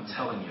apostle. I'm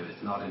telling you,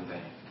 it's not in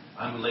vain.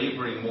 I'm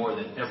laboring more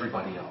than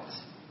everybody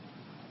else.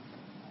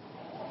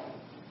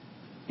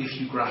 If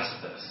you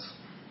grasp this,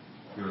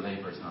 your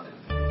labor is not in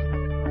vain.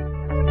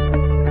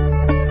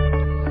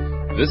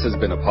 This has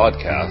been a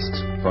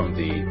podcast from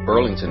the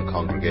Burlington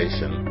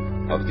congregation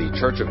of the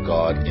Church of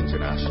God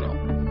International.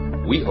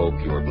 We hope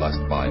you are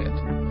blessed by it.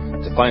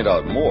 To find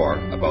out more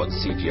about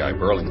CGI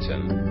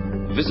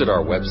Burlington, visit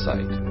our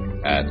website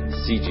at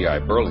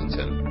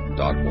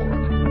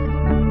cgiburlington.org.